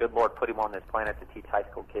 the good Lord put him on this planet to teach high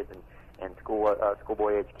school kids and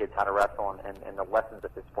schoolboy age kids how to wrestle and the lessons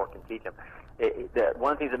that this sport can teach them.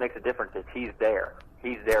 One of the things that makes a difference is he's there.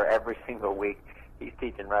 He's there every single week. He's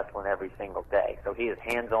teaching wrestling every single day. So he is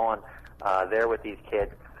hands-on there with these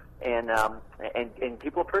kids. And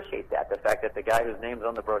people appreciate that, the fact that the guy whose name's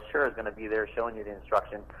on the brochure is going to be there showing you the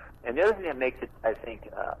instruction. And the other thing that makes it, I think,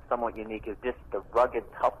 somewhat unique is just the rugged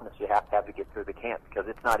toughness you have to get through the camp, because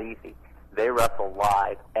it's not easy. They wrestle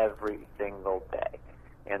live every single day.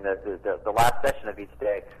 And the last session of each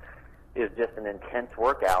day is just an intense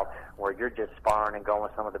workout where you're just sparring and going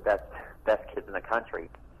with some of the best kids in the country.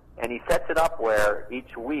 And he sets it up where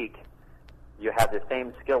each week you have the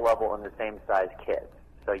same skill level and the same size kids.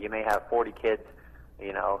 So you may have 40 kids,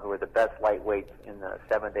 who are the best lightweights in the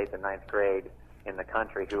 7th, 8th, and 9th grade in the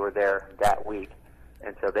country who are there that week.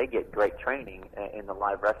 And so they get great training in the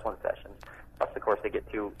live wrestling sessions. Plus, of course, they get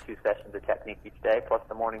two sessions of technique each day, plus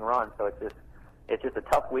the morning run. So it's just a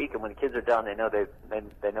tough week, and when the kids are done, they know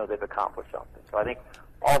they've accomplished something. So I think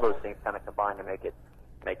all those things kind of combine to make it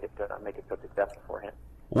so successful for him.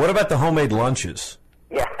 What about the homemade lunches?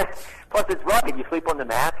 Yeah, plus it's rugged. You sleep on the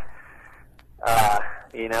mat,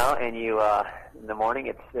 and you in the morning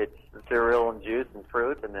it's cereal and juice and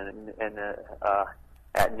fruit, and then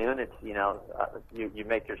at noon it's you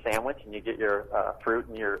make your sandwich and you get your fruit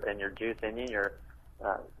and your juice in you,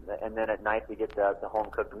 and then at night we get the home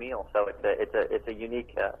cooked meal. So it's a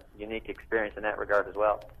unique experience in that regard as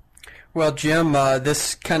well. Well, Jim,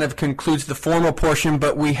 this kind of concludes the formal portion,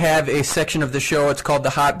 but we have a section of the show. It's called the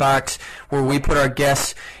Hot Box, where we put our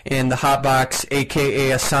guests in the Hot Box,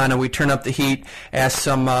 a.k.a. a sauna. We turn up the heat, ask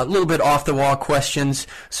some little bit off-the-wall questions.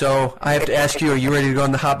 So I have to ask you, are you ready to go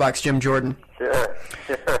in the Hot Box, Jim Jordan? Sure.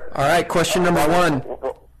 All right, question number one.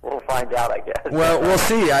 We'll find out, I guess. Well, we'll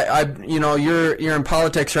see. You're in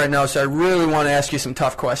politics right now, so I really want to ask you some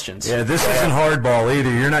tough questions. Yeah, this isn't hardball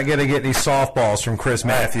either. You're not going to get any softballs from Chris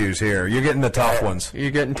Matthews here. You're getting the tough ones. You're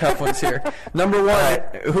getting tough ones here. Number one,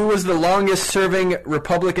 who was the longest-serving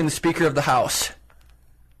Republican Speaker of the House?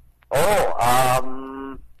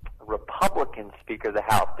 Republican Speaker of the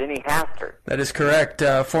House, Denny Hastert. That is correct.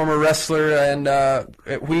 Former wrestler and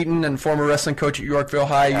at Wheaton and former wrestling coach at Yorkville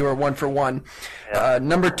High. You are 1 for 1.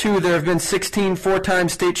 Number 2, there have been 16 four-time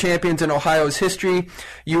state champions in Ohio's history.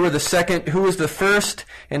 You were the second. Who was the first,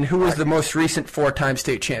 and who was the most recent four-time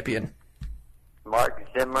state champion? Mark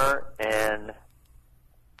Zimmer, and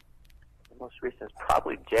the most recent is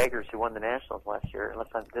probably Jaggers, who won the Nationals last year. Am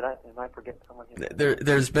I forgetting someone here?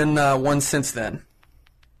 There's been one since then.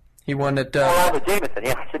 He won at... Albert Jamison.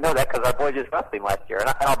 Yeah, I should know that because our boy just wrestled him last year.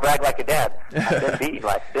 And I'll brag like a dad. I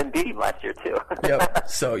beat him last year, too. Yep.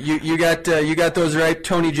 So you got those right.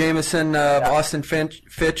 Tony Jamison of Austin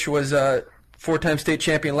Fitch was 4-time state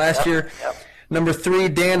champion last year. Yep. Number 3,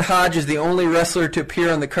 Dan Hodge is the only wrestler to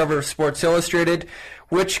appear on the cover of Sports Illustrated.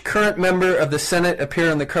 Which current member of the Senate appeared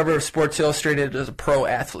on the cover of Sports Illustrated as a pro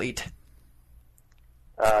athlete?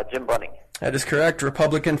 Jim Bunning. That is correct.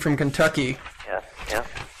 Republican from Kentucky. Yeah.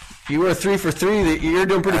 You were 3 for 3. You're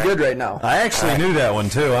doing pretty good right now. I actually knew that one,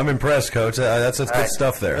 too. I'm impressed, Coach. That's good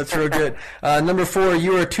stuff there. That's real good. Number 4,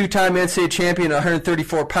 you were a 2-time NCAA champion at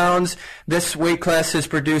 134 pounds. This weight class has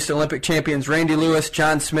produced Olympic champions Randy Lewis,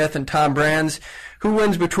 John Smith, and Tom Brands. Who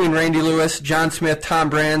wins between Randy Lewis, John Smith, Tom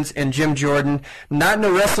Brands, and Jim Jordan? Not in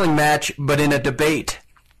a wrestling match, but in a debate.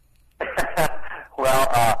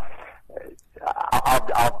 Well,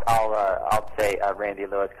 I'll say Randy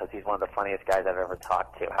Lewis because he's one of the funniest guys I've ever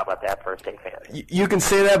talked to. How about that for a safe answer? You can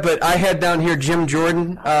say that, but I had down here Jim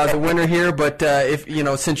Jordan, the winner here. But if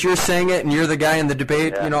since you're saying it and you're the guy in the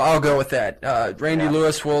debate, I'll go with that. Randy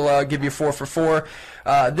Lewis will give you 4 for 4.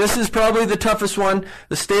 This is probably the toughest one.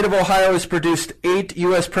 The state of Ohio has produced 8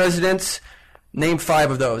 U.S. presidents. Name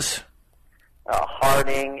 5 of those.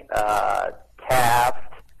 Harding,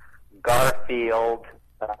 Taft, Garfield.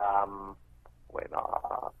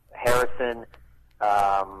 Harrison.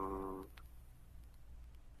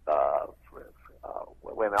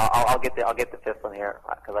 Wait a minute. I'll get the 5th one here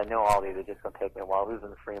because I know all these are just going to take me a while. Losing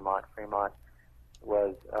to Fremont. Fremont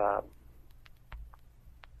was.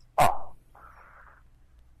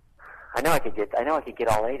 I know I could get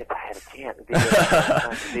all 8 if I had a chance.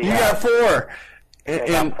 You got 4. I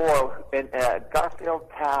got 4. Garfield,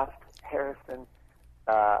 Taft, Harrison,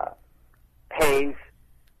 Hayes,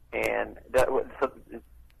 and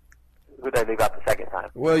who did I leave out the second time?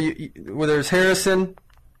 Well, there's Harrison,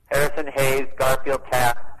 Hayes, Garfield,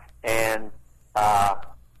 Taft, and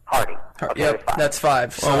Harding. Okay, yep, that's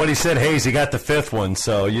 5. So. Well, when he said Hayes, he got the 5th one,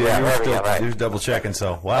 so you're double checking.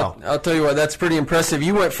 So wow, I'll tell you what, that's pretty impressive.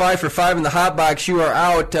 You went 5 for 5 in the hot box. You are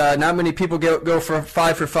out. Not many people go for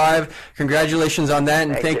 5 for 5. Congratulations on that,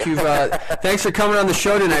 and thank you. Thanks for coming on the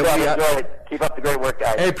show tonight. Keep up the great work,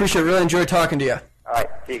 guys. Hey, appreciate it. Really enjoyed talking to you. All right,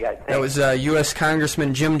 see you guys. Thanks. That was U.S.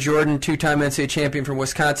 Congressman Jim Jordan, 2-time NCAA champion from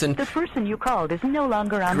Wisconsin. The person you called is no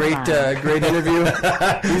longer on the line. Great interview.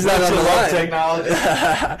 He's not on the line. Technology.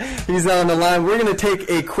 He's not on the line. We're going to take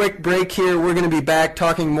a quick break here. We're going to be back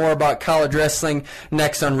talking more about college wrestling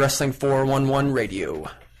next on Wrestling 411 Radio.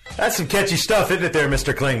 That's some catchy stuff, isn't it there,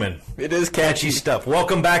 Mr. Klingman? It is catchy stuff.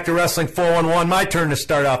 Welcome back to Wrestling 411. My turn to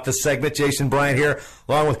start off this segment. Jason Bryant here,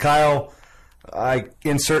 along with Kyle. I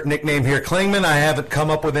insert nickname here, Klingman. I haven't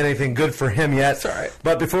come up with anything good for him yet. That's all right.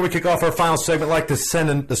 But before we kick off our final segment, I'd like to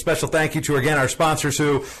send a special thank you to, again, our sponsors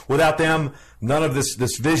who, without them, none of this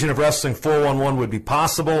vision of Wrestling 411 would be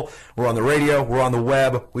possible. We're on the radio. We're on the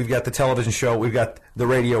web. We've got the television show. We've got the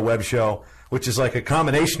radio web show, which is like a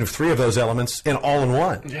combination of 3 of those elements all in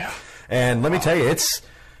one. Yeah. And let me tell you,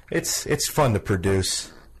 it's fun to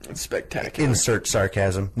produce. It's spectacular. Insert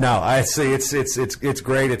sarcasm. No, I see. It's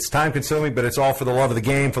great. It's time consuming, but it's all for the love of the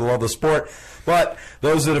game, for the love of the sport. But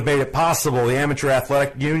those that have made it possible: the Amateur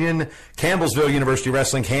Athletic Union, Campbellsville University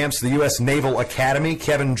Wrestling Camps, the U.S. Naval Academy,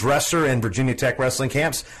 Kevin Dresser and Virginia Tech Wrestling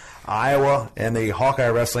Camps, Iowa and the Hawkeye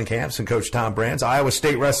Wrestling Camps and Coach Tom Brands, Iowa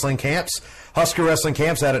State Wrestling Camps, Husker Wrestling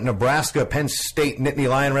Camps out at Nebraska, Penn State Nittany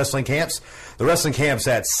Lion Wrestling Camps, the wrestling camps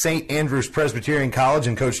at St. Andrews Presbyterian College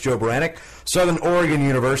and Coach Joe Baranek, Southern Oregon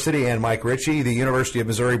University and Mike Ritchie, the University of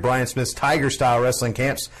Missouri Brian Smith's Tiger Style Wrestling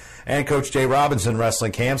Camps, and Coach Jay Robinson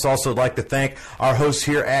Wrestling Camps. Also, would like to thank our hosts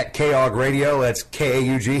here at KAUG Radio, that's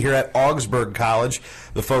KAUG, here at Augsburg College.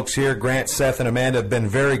 The folks here, Grant, Seth, and Amanda, have been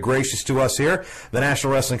very gracious to us here, the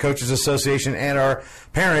National Wrestling Coaches Association, and our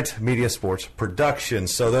parent, Media Sports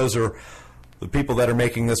Productions. So those are the people that are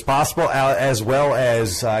making this possible, as well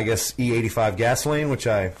as, I guess, E85 gasoline, which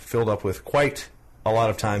I filled up with quite a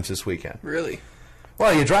lot of times this weekend. Really?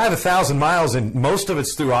 Well, you drive 1,000 miles, and most of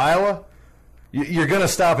it's through Iowa. You're going to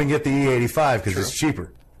stop and get the E85 because it's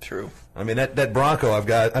cheaper. True. I mean, that Bronco I've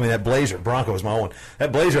got, that Blazer, Bronco is my own.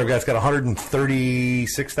 That Blazer I've got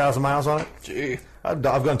 136,000 miles on it. Gee. I've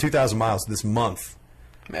gone 2,000 miles this month.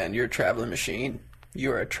 Man, you're a traveling machine.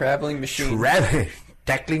 You are a traveling machine.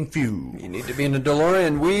 Tackling few. You need to be in a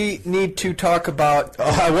DeLorean. We need to talk about...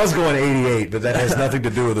 I was going 88, but that has nothing to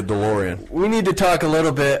do with a DeLorean. We need to talk a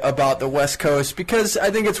little bit about the West Coast because I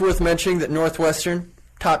think it's worth mentioning that Northwestern,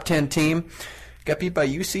 top 10 team, got beat by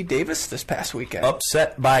UC Davis this past weekend.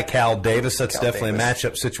 Upset by Cal Davis. That's definitely a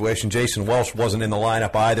matchup situation. Jason Welsh wasn't in the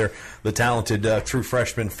lineup either, the talented true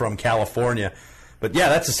freshman from California. But, yeah,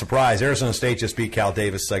 that's a surprise. Arizona State just beat Cal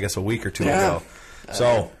Davis, I guess, a week or two ago.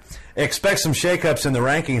 So... expect some shakeups in the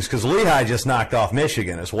rankings because Lehigh just knocked off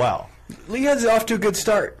Michigan as well. Lehigh's off to a good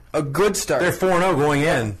start. A good start. They're 4-0 going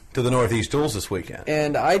in to the Northeast Duels this weekend.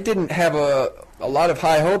 And I didn't have a lot of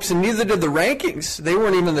high hopes, and neither did the rankings. They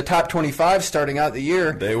weren't even in the top 25 starting out the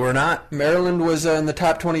year. They were not. Maryland was in the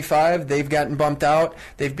top 25. They've gotten bumped out.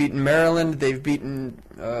 They've beaten Maryland. They've beaten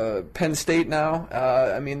Penn State now.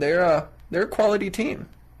 I mean, they're a quality team.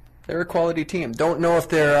 They're a quality team. Don't know if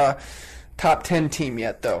they're a top 10 team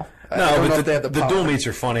yet, though. No, but the dual meets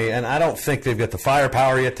are funny, and I don't think they've got the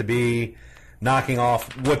firepower yet to be knocking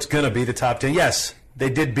off what's going to be the top 10. Yes, they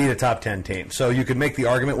did beat a top 10 team, so you could make the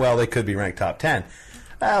argument, well, they could be ranked top 10.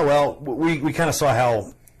 Well, we kind of saw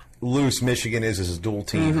how loose Michigan is as a dual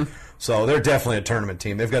team, so they're definitely a tournament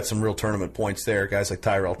team. They've got some real tournament points there, guys like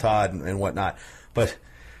Tyrell Todd and whatnot. But,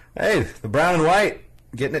 hey, the brown and white,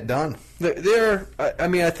 getting it done.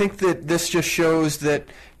 I think that this just shows that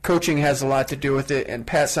coaching has a lot to do with it, and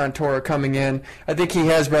Pat Santora coming in, I think he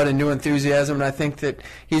has brought a new enthusiasm, and I think that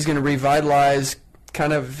he's going to revitalize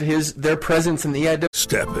kind of their presence in the EIW.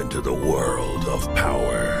 Step into the world of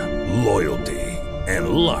power, loyalty, and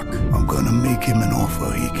luck. I'm going to make him an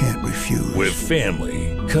offer he can't refuse. With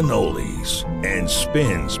family, cannolis, and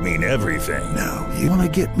spins mean everything. Now, you want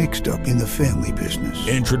to get mixed up in the family business.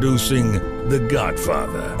 Introducing The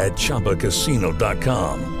Godfather at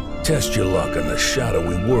ChumbaCasino.com. Test your luck in the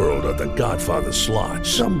shadowy world of The Godfather slot.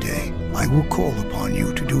 Someday, I will call upon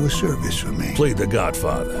you to do a service for me. Play The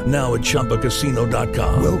Godfather, now at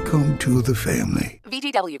ChumbaCasino.com. Welcome to the family.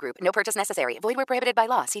 VGW Group. No purchase necessary. Void where prohibited by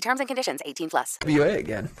law. See terms and conditions. 18+. WA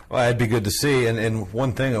again. Well, that'd be good to see. And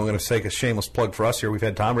one thing I'm going to take a shameless plug for us here. We've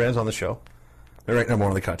had Tom Brands on the show. They're ranked number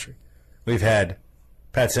 1 in the country. We've had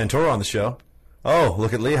Pat Santora on the show. Oh,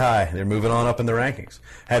 look at Lehigh. They're moving on up in the rankings.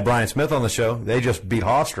 Had Brian Smith on the show. They just beat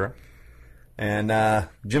Hofstra. And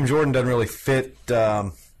Jim Jordan doesn't really fit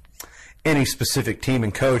any specific team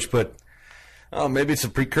and coach, but maybe it's a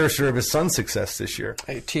precursor of his son's success this year.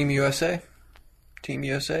 Hey, Team USA. Team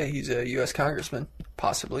USA. He's a U.S. congressman,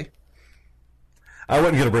 possibly. I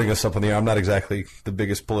wasn't going to bring this up on the air. I'm not exactly the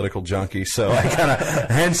biggest political junkie, so I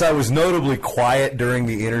hence I was notably quiet during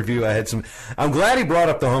the interview. I'm glad he brought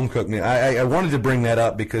up the home cooked meal. I wanted to bring that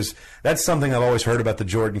up because that's something I've always heard about the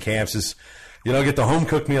Jordan camps is, get the home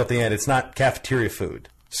cooked meal at the end. It's not cafeteria food.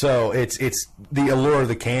 So it's the allure of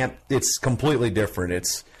the camp. It's completely different.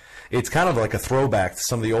 It's kind of like a throwback to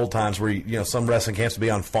some of the old times where, some wrestling camps would be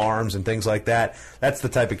on farms and things like that. That's the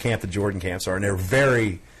type of camp that Jordan camps are, and they're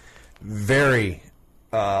very, very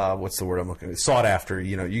what's the word I'm looking at? Sought after.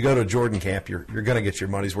 You go to a Jordan camp, you're going to get your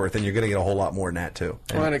money's worth, and you're going to get a whole lot more than that too.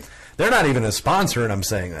 They're not even a sponsor, and I'm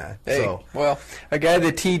saying that. Hey, well, a guy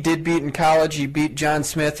that T did beat in college, he beat John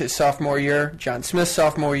Smith his sophomore year. John Smith's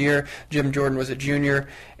sophomore year, Jim Jordan was a junior.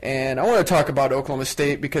 And I want to talk about Oklahoma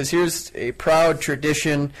State because here's a proud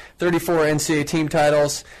tradition, 34 NCAA team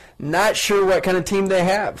titles. Not sure what kind of team they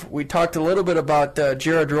have. We talked a little bit about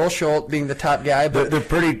Jared Rolsholt being the top guy, but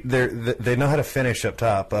they know how to finish up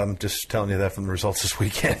top. I'm just telling you that from the results this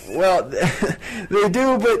weekend. Well, they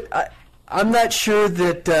do, but I'm not sure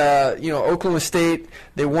that Oklahoma State.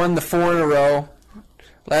 They won the 4 in a row.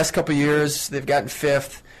 Last couple of years, they've gotten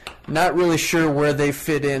 5th. Not really sure where they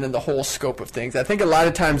fit in the whole scope of things. I think a lot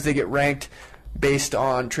of times they get ranked based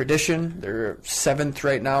on tradition. They're 7th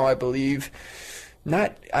right now, I believe.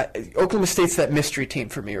 Oklahoma State's that mystery team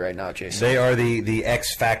for me right now, Jason. They are the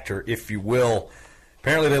X factor, if you will.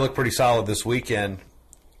 Apparently, they look pretty solid this weekend.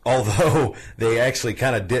 Although they actually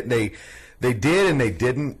kind of did. They did and they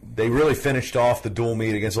didn't. They really finished off the dual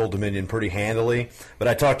meet against Old Dominion pretty handily. But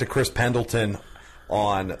I talked to Chris Pendleton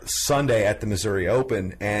on Sunday at the Missouri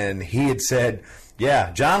Open, and he had said,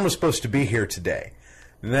 "Yeah, John was supposed to be here today."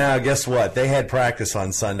 Now, guess what? They had practice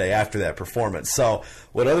on Sunday after that performance. So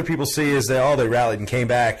what other people see is they rallied and came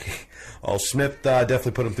back. Oh, Smith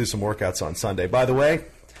definitely put him through some workouts on Sunday. By the way,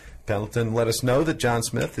 Pendleton let us know that John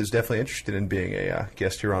Smith is definitely interested in being a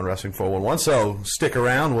guest here on Wrestling 411. So stick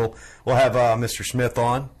around. We'll have Mr. Smith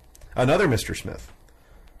on. Another Mr. Smith.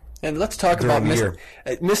 And let's talk about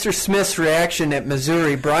Mr. Smith's reaction at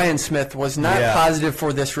Missouri. Brian Smith was not positive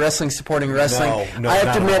for this supporting wrestling. No, I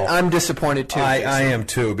have to admit, I'm disappointed too. I am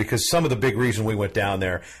too, because some of the big reason we went down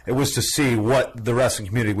there, it was to see what the wrestling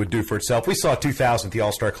community would do for itself. We saw 2,000 at the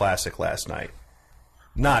All-Star Classic last night.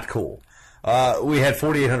 Not cool. We had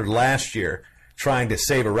 4,800 last year trying to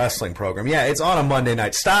save a wrestling program. Yeah, it's on a Monday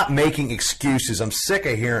night. Stop making excuses. I'm sick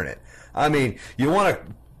of hearing it. I mean, you want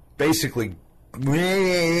to basically...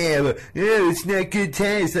 it's not good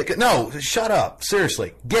time. It's not good. No, shut up.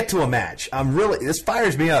 Seriously, get to a match. This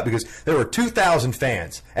fires me up because there were 2,000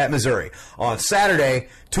 fans at Missouri on Saturday,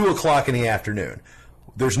 2:00 in the afternoon.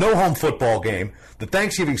 There's no home football game.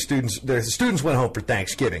 The students went home for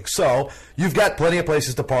Thanksgiving. So you've got plenty of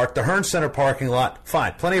places to park. The Hearn Center parking lot,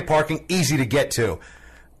 fine. Plenty of parking, easy to get to.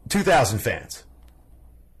 2,000 fans.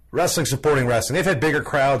 Wrestling supporting wrestling. They've had bigger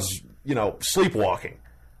crowds, sleepwalking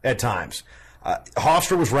at times.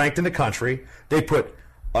 Hofstra was ranked in the country. They put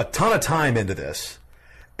a ton of time into this.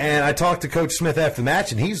 And I talked to Coach Smith after the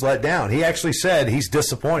match, and he's let down. He actually said he's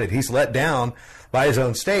disappointed. He's let down by his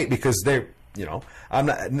own state because they're,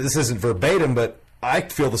 this isn't verbatim, but I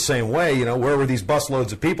feel the same way. Where were these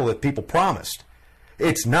busloads of people that people promised?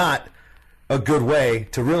 It's not a good way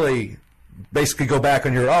to really basically go back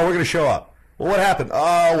on we're going to show up. Well, what happened?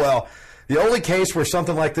 Oh, well, the only case where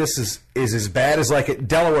something like this is as bad as like at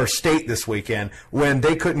Delaware State this weekend when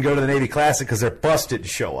they couldn't go to the Navy Classic because their bus didn't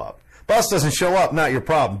show up. Bus doesn't show up, not your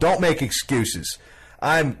problem. Don't make excuses.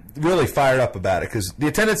 I'm really fired up about it because the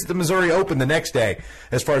attendance at the Missouri Open the next day,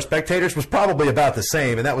 as far as spectators, was probably about the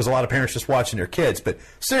same, and that was a lot of parents just watching their kids. But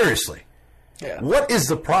seriously, what is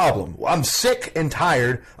the problem? I'm sick and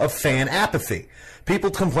tired of fan apathy.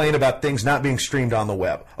 People complain about things not being streamed on the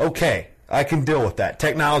web. Okay, I can deal with that.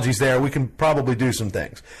 Technology's there. We can probably do some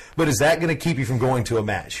things. But is that going to keep you from going to a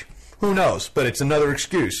match? Who knows? But it's another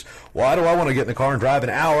excuse. Why do I want to get in the car and drive an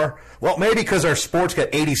hour? Well, maybe because our sport's got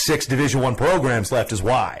 86 Division I programs left is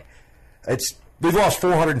why. We've lost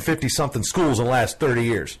 450-something schools in the last 30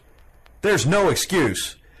 years. There's no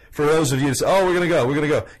excuse for those of you to say, we're going to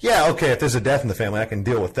go. Yeah, okay, if there's a death in the family, I can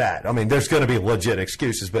deal with that. I mean, there's going to be legit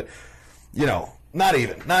excuses, but, not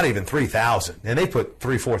even 3,000. And they put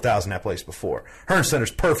 4,000 in that place before. Hearn Center's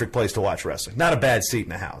perfect place to watch wrestling. Not a bad seat in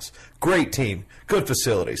the house. Great team. Good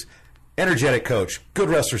facilities. Energetic coach. Good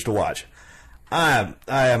wrestlers to watch. I'm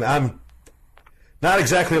not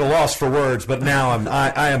exactly at a loss for words, but now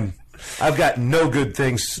I've got no good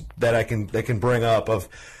things that I can bring up of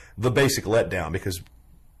the basic letdown because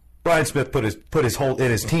Brian Smith put his whole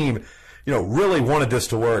in his team, really wanted this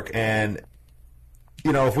to work. And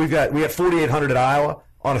if we had 4,800 at Iowa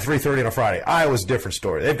on a 3:30 on a Friday, Iowa's a different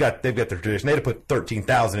story. They've got their tradition. They'd have put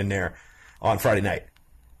 13,000 in there on Friday night.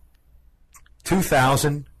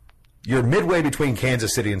 2,000. You're midway between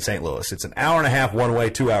Kansas City and St. Louis. It's an hour and a half one way,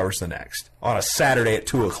 2 hours the next on a Saturday at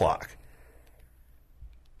 2:00.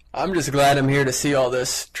 I'm just glad I'm here to see all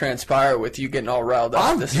this transpire with you getting all riled up.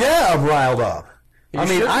 I'm riled up.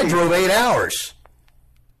 I drove 8 hours.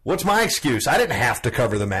 What's my excuse? I didn't have to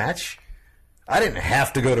cover the match. I didn't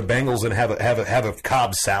have to go to Bengals and have a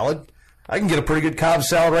Cobb salad. I can get a pretty good Cobb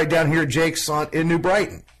salad right down here at Jake's in New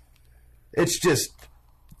Brighton. It's just,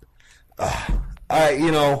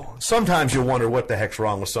 sometimes you wonder what the heck's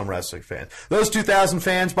wrong with some wrestling fans. Those 2,000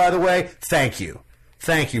 fans, by the way, thank you.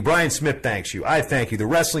 Thank you. Brian Smith thanks you. I thank you. The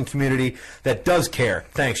wrestling community that does care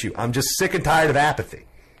thanks you. I'm just sick and tired of apathy.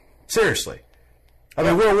 Seriously.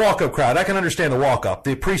 We're a walk-up crowd. I can understand the walk-up.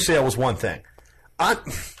 The pre-sale was one thing.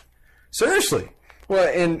 Seriously. Well,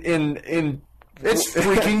 it's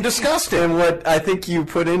freaking disgusting. And what I think you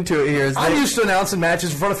put into it here is I'm used to announcing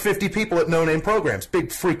matches in front of 50 people at no-name programs. Big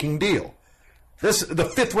freaking deal. The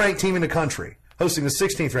 5th-ranked team in the country, hosting the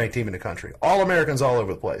 16th-ranked team in the country. All Americans all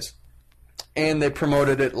over the place. And they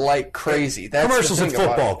promoted it like crazy. That's commercials and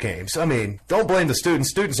football games. Don't blame the students.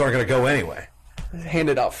 Students aren't going to go anyway. They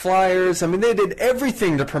handed out flyers. They did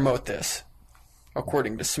everything to promote this,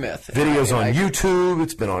 according to Smith. Videos on YouTube.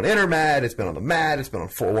 It's been on Intermat. It's been on the Mat. It's been on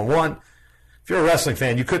 411. If you're a wrestling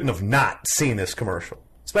fan, you couldn't have not seen this commercial,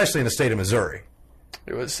 especially in the state of Missouri.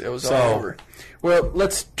 It was all over. Well,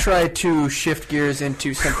 let's try to shift gears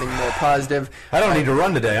into something more positive. I don't need to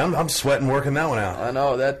run today. I'm sweating working that one out. I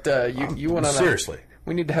know that you went on. Seriously.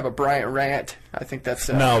 We need to have a Bryant rant. I think that's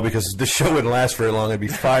no, because the show wouldn't last very long. I'd be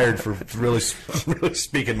fired for really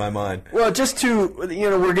speaking my mind. Well, just to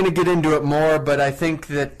we're going to get into it more, but I think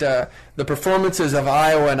that the performances of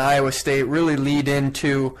Iowa and Iowa State really lead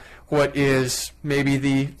into what is maybe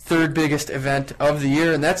the third biggest event of the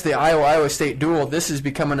year, and that's the Iowa State duel. This is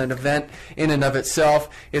becoming an event in and of itself.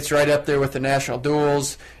 It's right up there with the national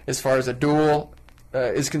duels as far as a duel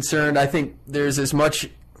is concerned. I think there's as much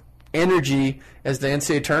energy as the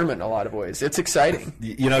NCAA tournament in a lot of ways. It's exciting.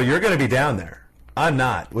 You're going to be down there. I'm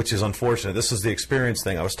not, which is unfortunate. This is the experience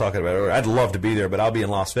thing I was talking about earlier. I'd love to be there, but I'll be in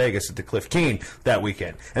Las Vegas at the Cliff Keen that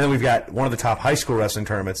weekend. And then we've got one of the top high school wrestling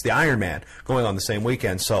tournaments, the Ironman, going on the same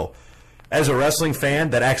weekend. So as a wrestling fan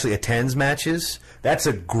that actually attends matches, that's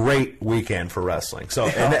a great weekend for wrestling. So,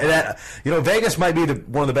 and Vegas might be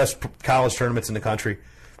one of the best college tournaments in the country.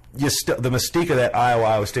 The mystique of that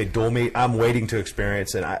Iowa State dual meet, I'm waiting to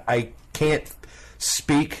experience, and I can't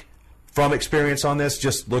speak from experience on this,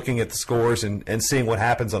 just looking at the scores and seeing what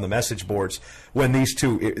happens on the message boards when these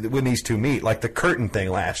two meet. Like the curtain thing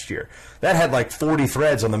last year, that had like 40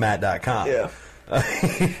 threads on the Mat.com. Yeah.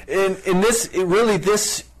 In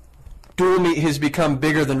this dual meet has become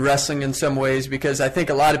bigger than wrestling in some ways, because I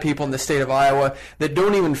think a lot of people in the state of Iowa that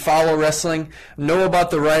don't even follow wrestling know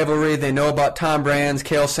about the rivalry. They know about Tom Brands,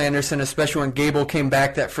 Cael Sanderson, especially when Gable came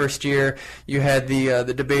back that first year. You had the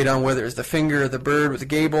debate on whether it was the finger or the bird with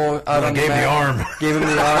Gable out on the mat. The arm. Gave him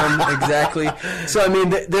the arm, exactly. So, I mean,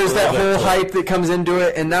 there's that whole hype that comes into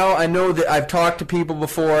it, and now I know that I've talked to people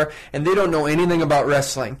before, and they don't know anything about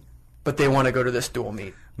wrestling, but they want to go to this dual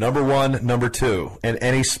meet. Number 1, number 2 in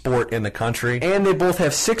any sport in the country. And they both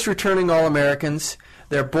have 6 returning All-Americans.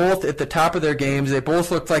 They're both at the top of their games. They both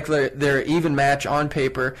look like they're an even match on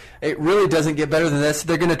paper. It really doesn't get better than this.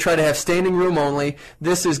 They're going to try to have standing room only.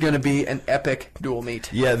 This is going to be an epic dual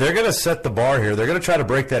meet. Yeah, they're going to set the bar here. They're going to try to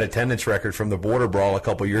break that attendance record from the Border Brawl a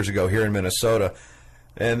couple years ago here in Minnesota.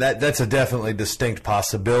 And that's a definitely distinct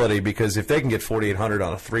possibility, because if they can get 4,800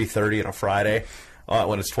 on a 3:30 on a Friday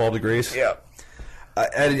when it's 12 degrees. Yeah.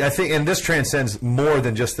 I think, and this transcends more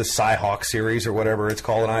than just the Cy-Hawk series or whatever it's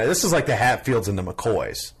called. This is like the Hatfields and the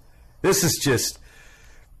McCoys. This is just,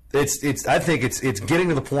 I think it's getting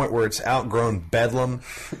to the point where it's outgrown Bedlam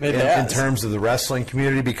in terms of the wrestling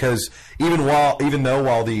community, because even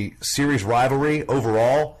though the series rivalry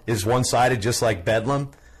overall is one-sided, just like Bedlam,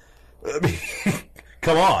 I mean,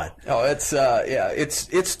 come on. Oh,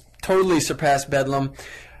 it's totally surpassed Bedlam.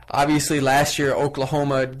 Obviously, last year,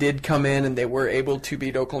 Oklahoma did come in, and they were able to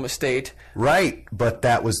beat Oklahoma State. Right, but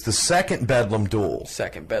that was the second Bedlam duel.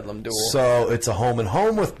 So it's a home and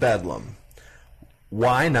home with Bedlam.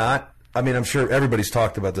 Why not? I mean, I'm sure everybody's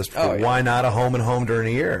talked about this before. Why not a home and home during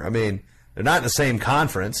the year? I mean, they're not in the same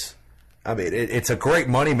conference. I mean, it's a great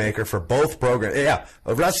moneymaker for both programs. Yeah,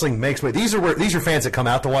 wrestling makes money. These are fans that come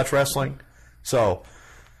out to watch wrestling. So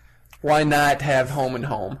why not have home and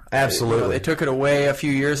home? Absolutely. They took it away a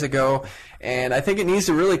few years ago, and I think it needs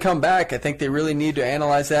to really come back. I think they really need to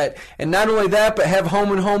analyze that. And not only that, but have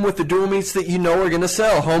home and home with the dual meets that you know are going to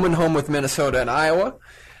sell. Home and home with Minnesota and Iowa.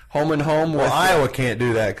 Home and home with... Well, Iowa can't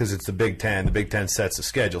do that because it's the Big Ten. The Big Ten sets the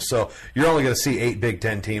schedule. So you're only going to see 8 Big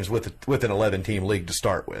Ten teams with an 11-team league to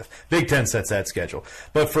start with. Big Ten sets that schedule.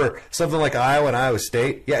 But for something like Iowa and Iowa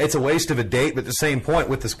State, yeah, it's a waste of a date, but at the same point,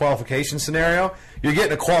 with this qualification scenario, you're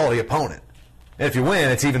getting a quality opponent. And if you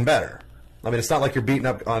win, it's even better. I mean, it's not like you're beating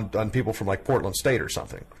up on people from like Portland State or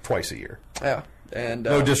something twice a year. Yeah. And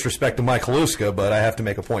no disrespect to Mike Haluska, but I have to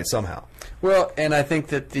make a point somehow. Well, and I think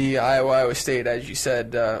that the Iowa State, as you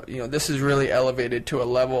said, this is really elevated to a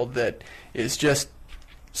level that is just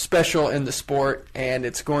special in the sport, and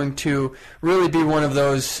it's going to really be one of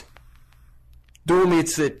those dual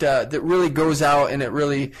meets that really goes out and it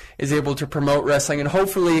really is able to promote wrestling, and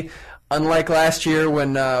hopefully, unlike last year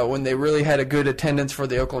when they really had a good attendance for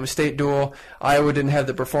the Oklahoma State duel, Iowa didn't have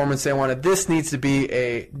the performance they wanted. This needs to be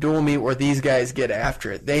a dual meet where these guys get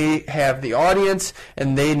after it. They have the audience,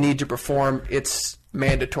 and they need to perform. It's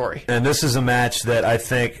mandatory. And this is a match that I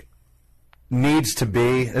think needs to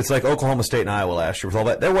be. It's like Oklahoma State and Iowa last year with all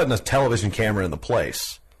that. There wasn't a television camera in the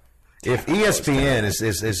place. If ESPN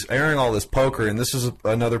is airing all this poker, and this is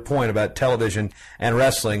another point about television and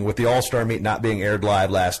wrestling, with the All-Star meet not being aired live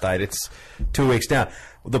last night, it's 2 weeks down.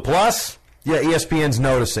 The plus, yeah, ESPN's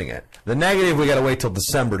noticing it. The negative, we got to wait till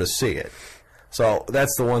December to see it. So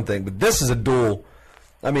that's the one thing. But this is a duel.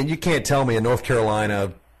 I mean, you can't tell me a North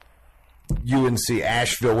Carolina UNC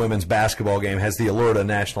Asheville women's basketball game has the allure to a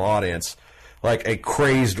national audience like a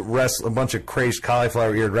bunch of crazed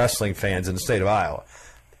cauliflower-eared wrestling fans in the state of Iowa.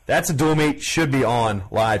 That's a dual meet, should be on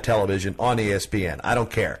live television on ESPN. I don't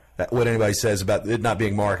care what anybody says about it not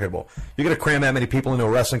being marketable. You're going to cram that many people into a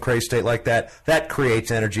wrestling crazed state like that. That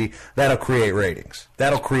creates energy. That'll create ratings.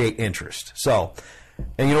 That'll create interest. So,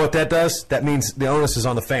 and you know what that does? That means the onus is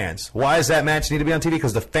on the fans. Why does that match need to be on TV?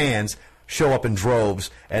 Because the fans show up in droves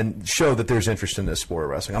and show that there's interest in this sport of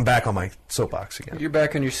wrestling. I'm back on my soapbox again. You're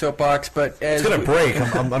back on your soapbox, but it's going to break.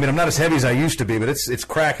 I'm not as heavy as I used to be, but it's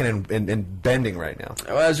cracking and bending right now.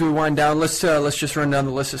 Well, as we wind down, let's just run down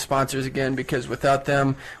the list of sponsors again, because without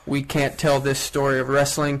them, we can't tell this story of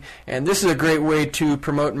wrestling. And this is a great way to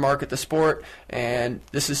promote and market the sport. And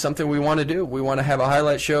this is something we want to do. We want to have a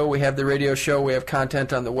highlight show. We have the radio show. We have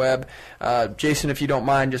content on the web. Jason, if you don't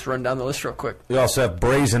mind, just run down the list real quick. We also have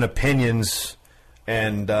Brazen Opinions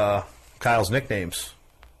and Kyle's nicknames.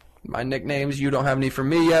 My nicknames, you don't have any for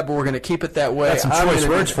me yet, but we're going to keep it that way. Got some choice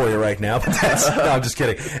words for you right now. But no, I'm just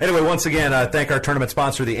kidding. Anyway, once again, thank our tournament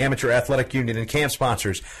sponsor, the Amateur Athletic Union, and camp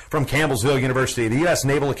sponsors from Campbellsville University, the U.S.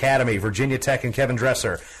 Naval Academy, Virginia Tech, and Kevin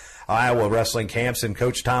Dresser. Iowa wrestling camps, and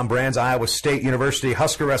Coach Tom Brand's Iowa State University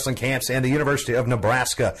Husker wrestling camps, and the University of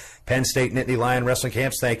Nebraska Penn State Nittany Lion wrestling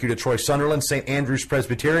camps. Thank you to Troy Sunderland, St. Andrews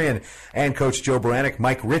Presbyterian, and Coach Joe Baranek,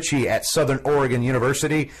 Mike Ritchie at Southern Oregon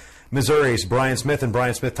University. Missouri's Brian Smith and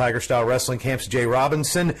Brian Smith Tiger Style Wrestling Camps, Jay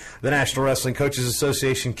Robinson, the National Wrestling Coaches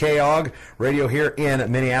Association, KOG, radio here in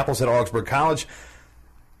Minneapolis at Augsburg College.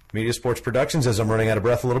 Media Sports Productions, as I'm running out of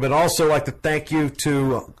breath a little bit. Also like to thank you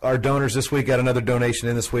to our donors this week. Got another donation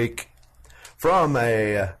in this week from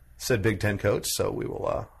said Big Ten coach, so we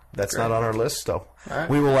will, that's Great. Not on our list, so right.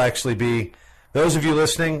 We will actually be, those of you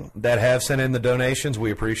listening that have sent in the donations,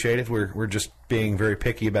 we appreciate it. We're just being very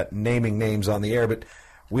picky about naming names on the air, but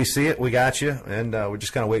we see it, we got you, and we're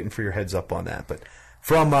just kind of waiting for your heads up on that. But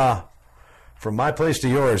from my place to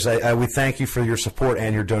yours, we thank you for your support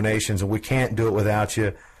and your donations, and we can't do it without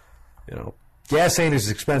you. You know, gas ain't as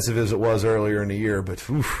expensive as it was earlier in the year, but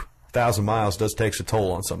 1,000 miles does take a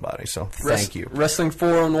toll on somebody, so thank you.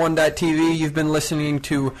 Wrestling411.tv, you've been listening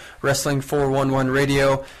to Wrestling 411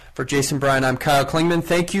 Radio. For Jason Bryan, I'm Kyle Klingman.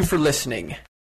 Thank you for listening.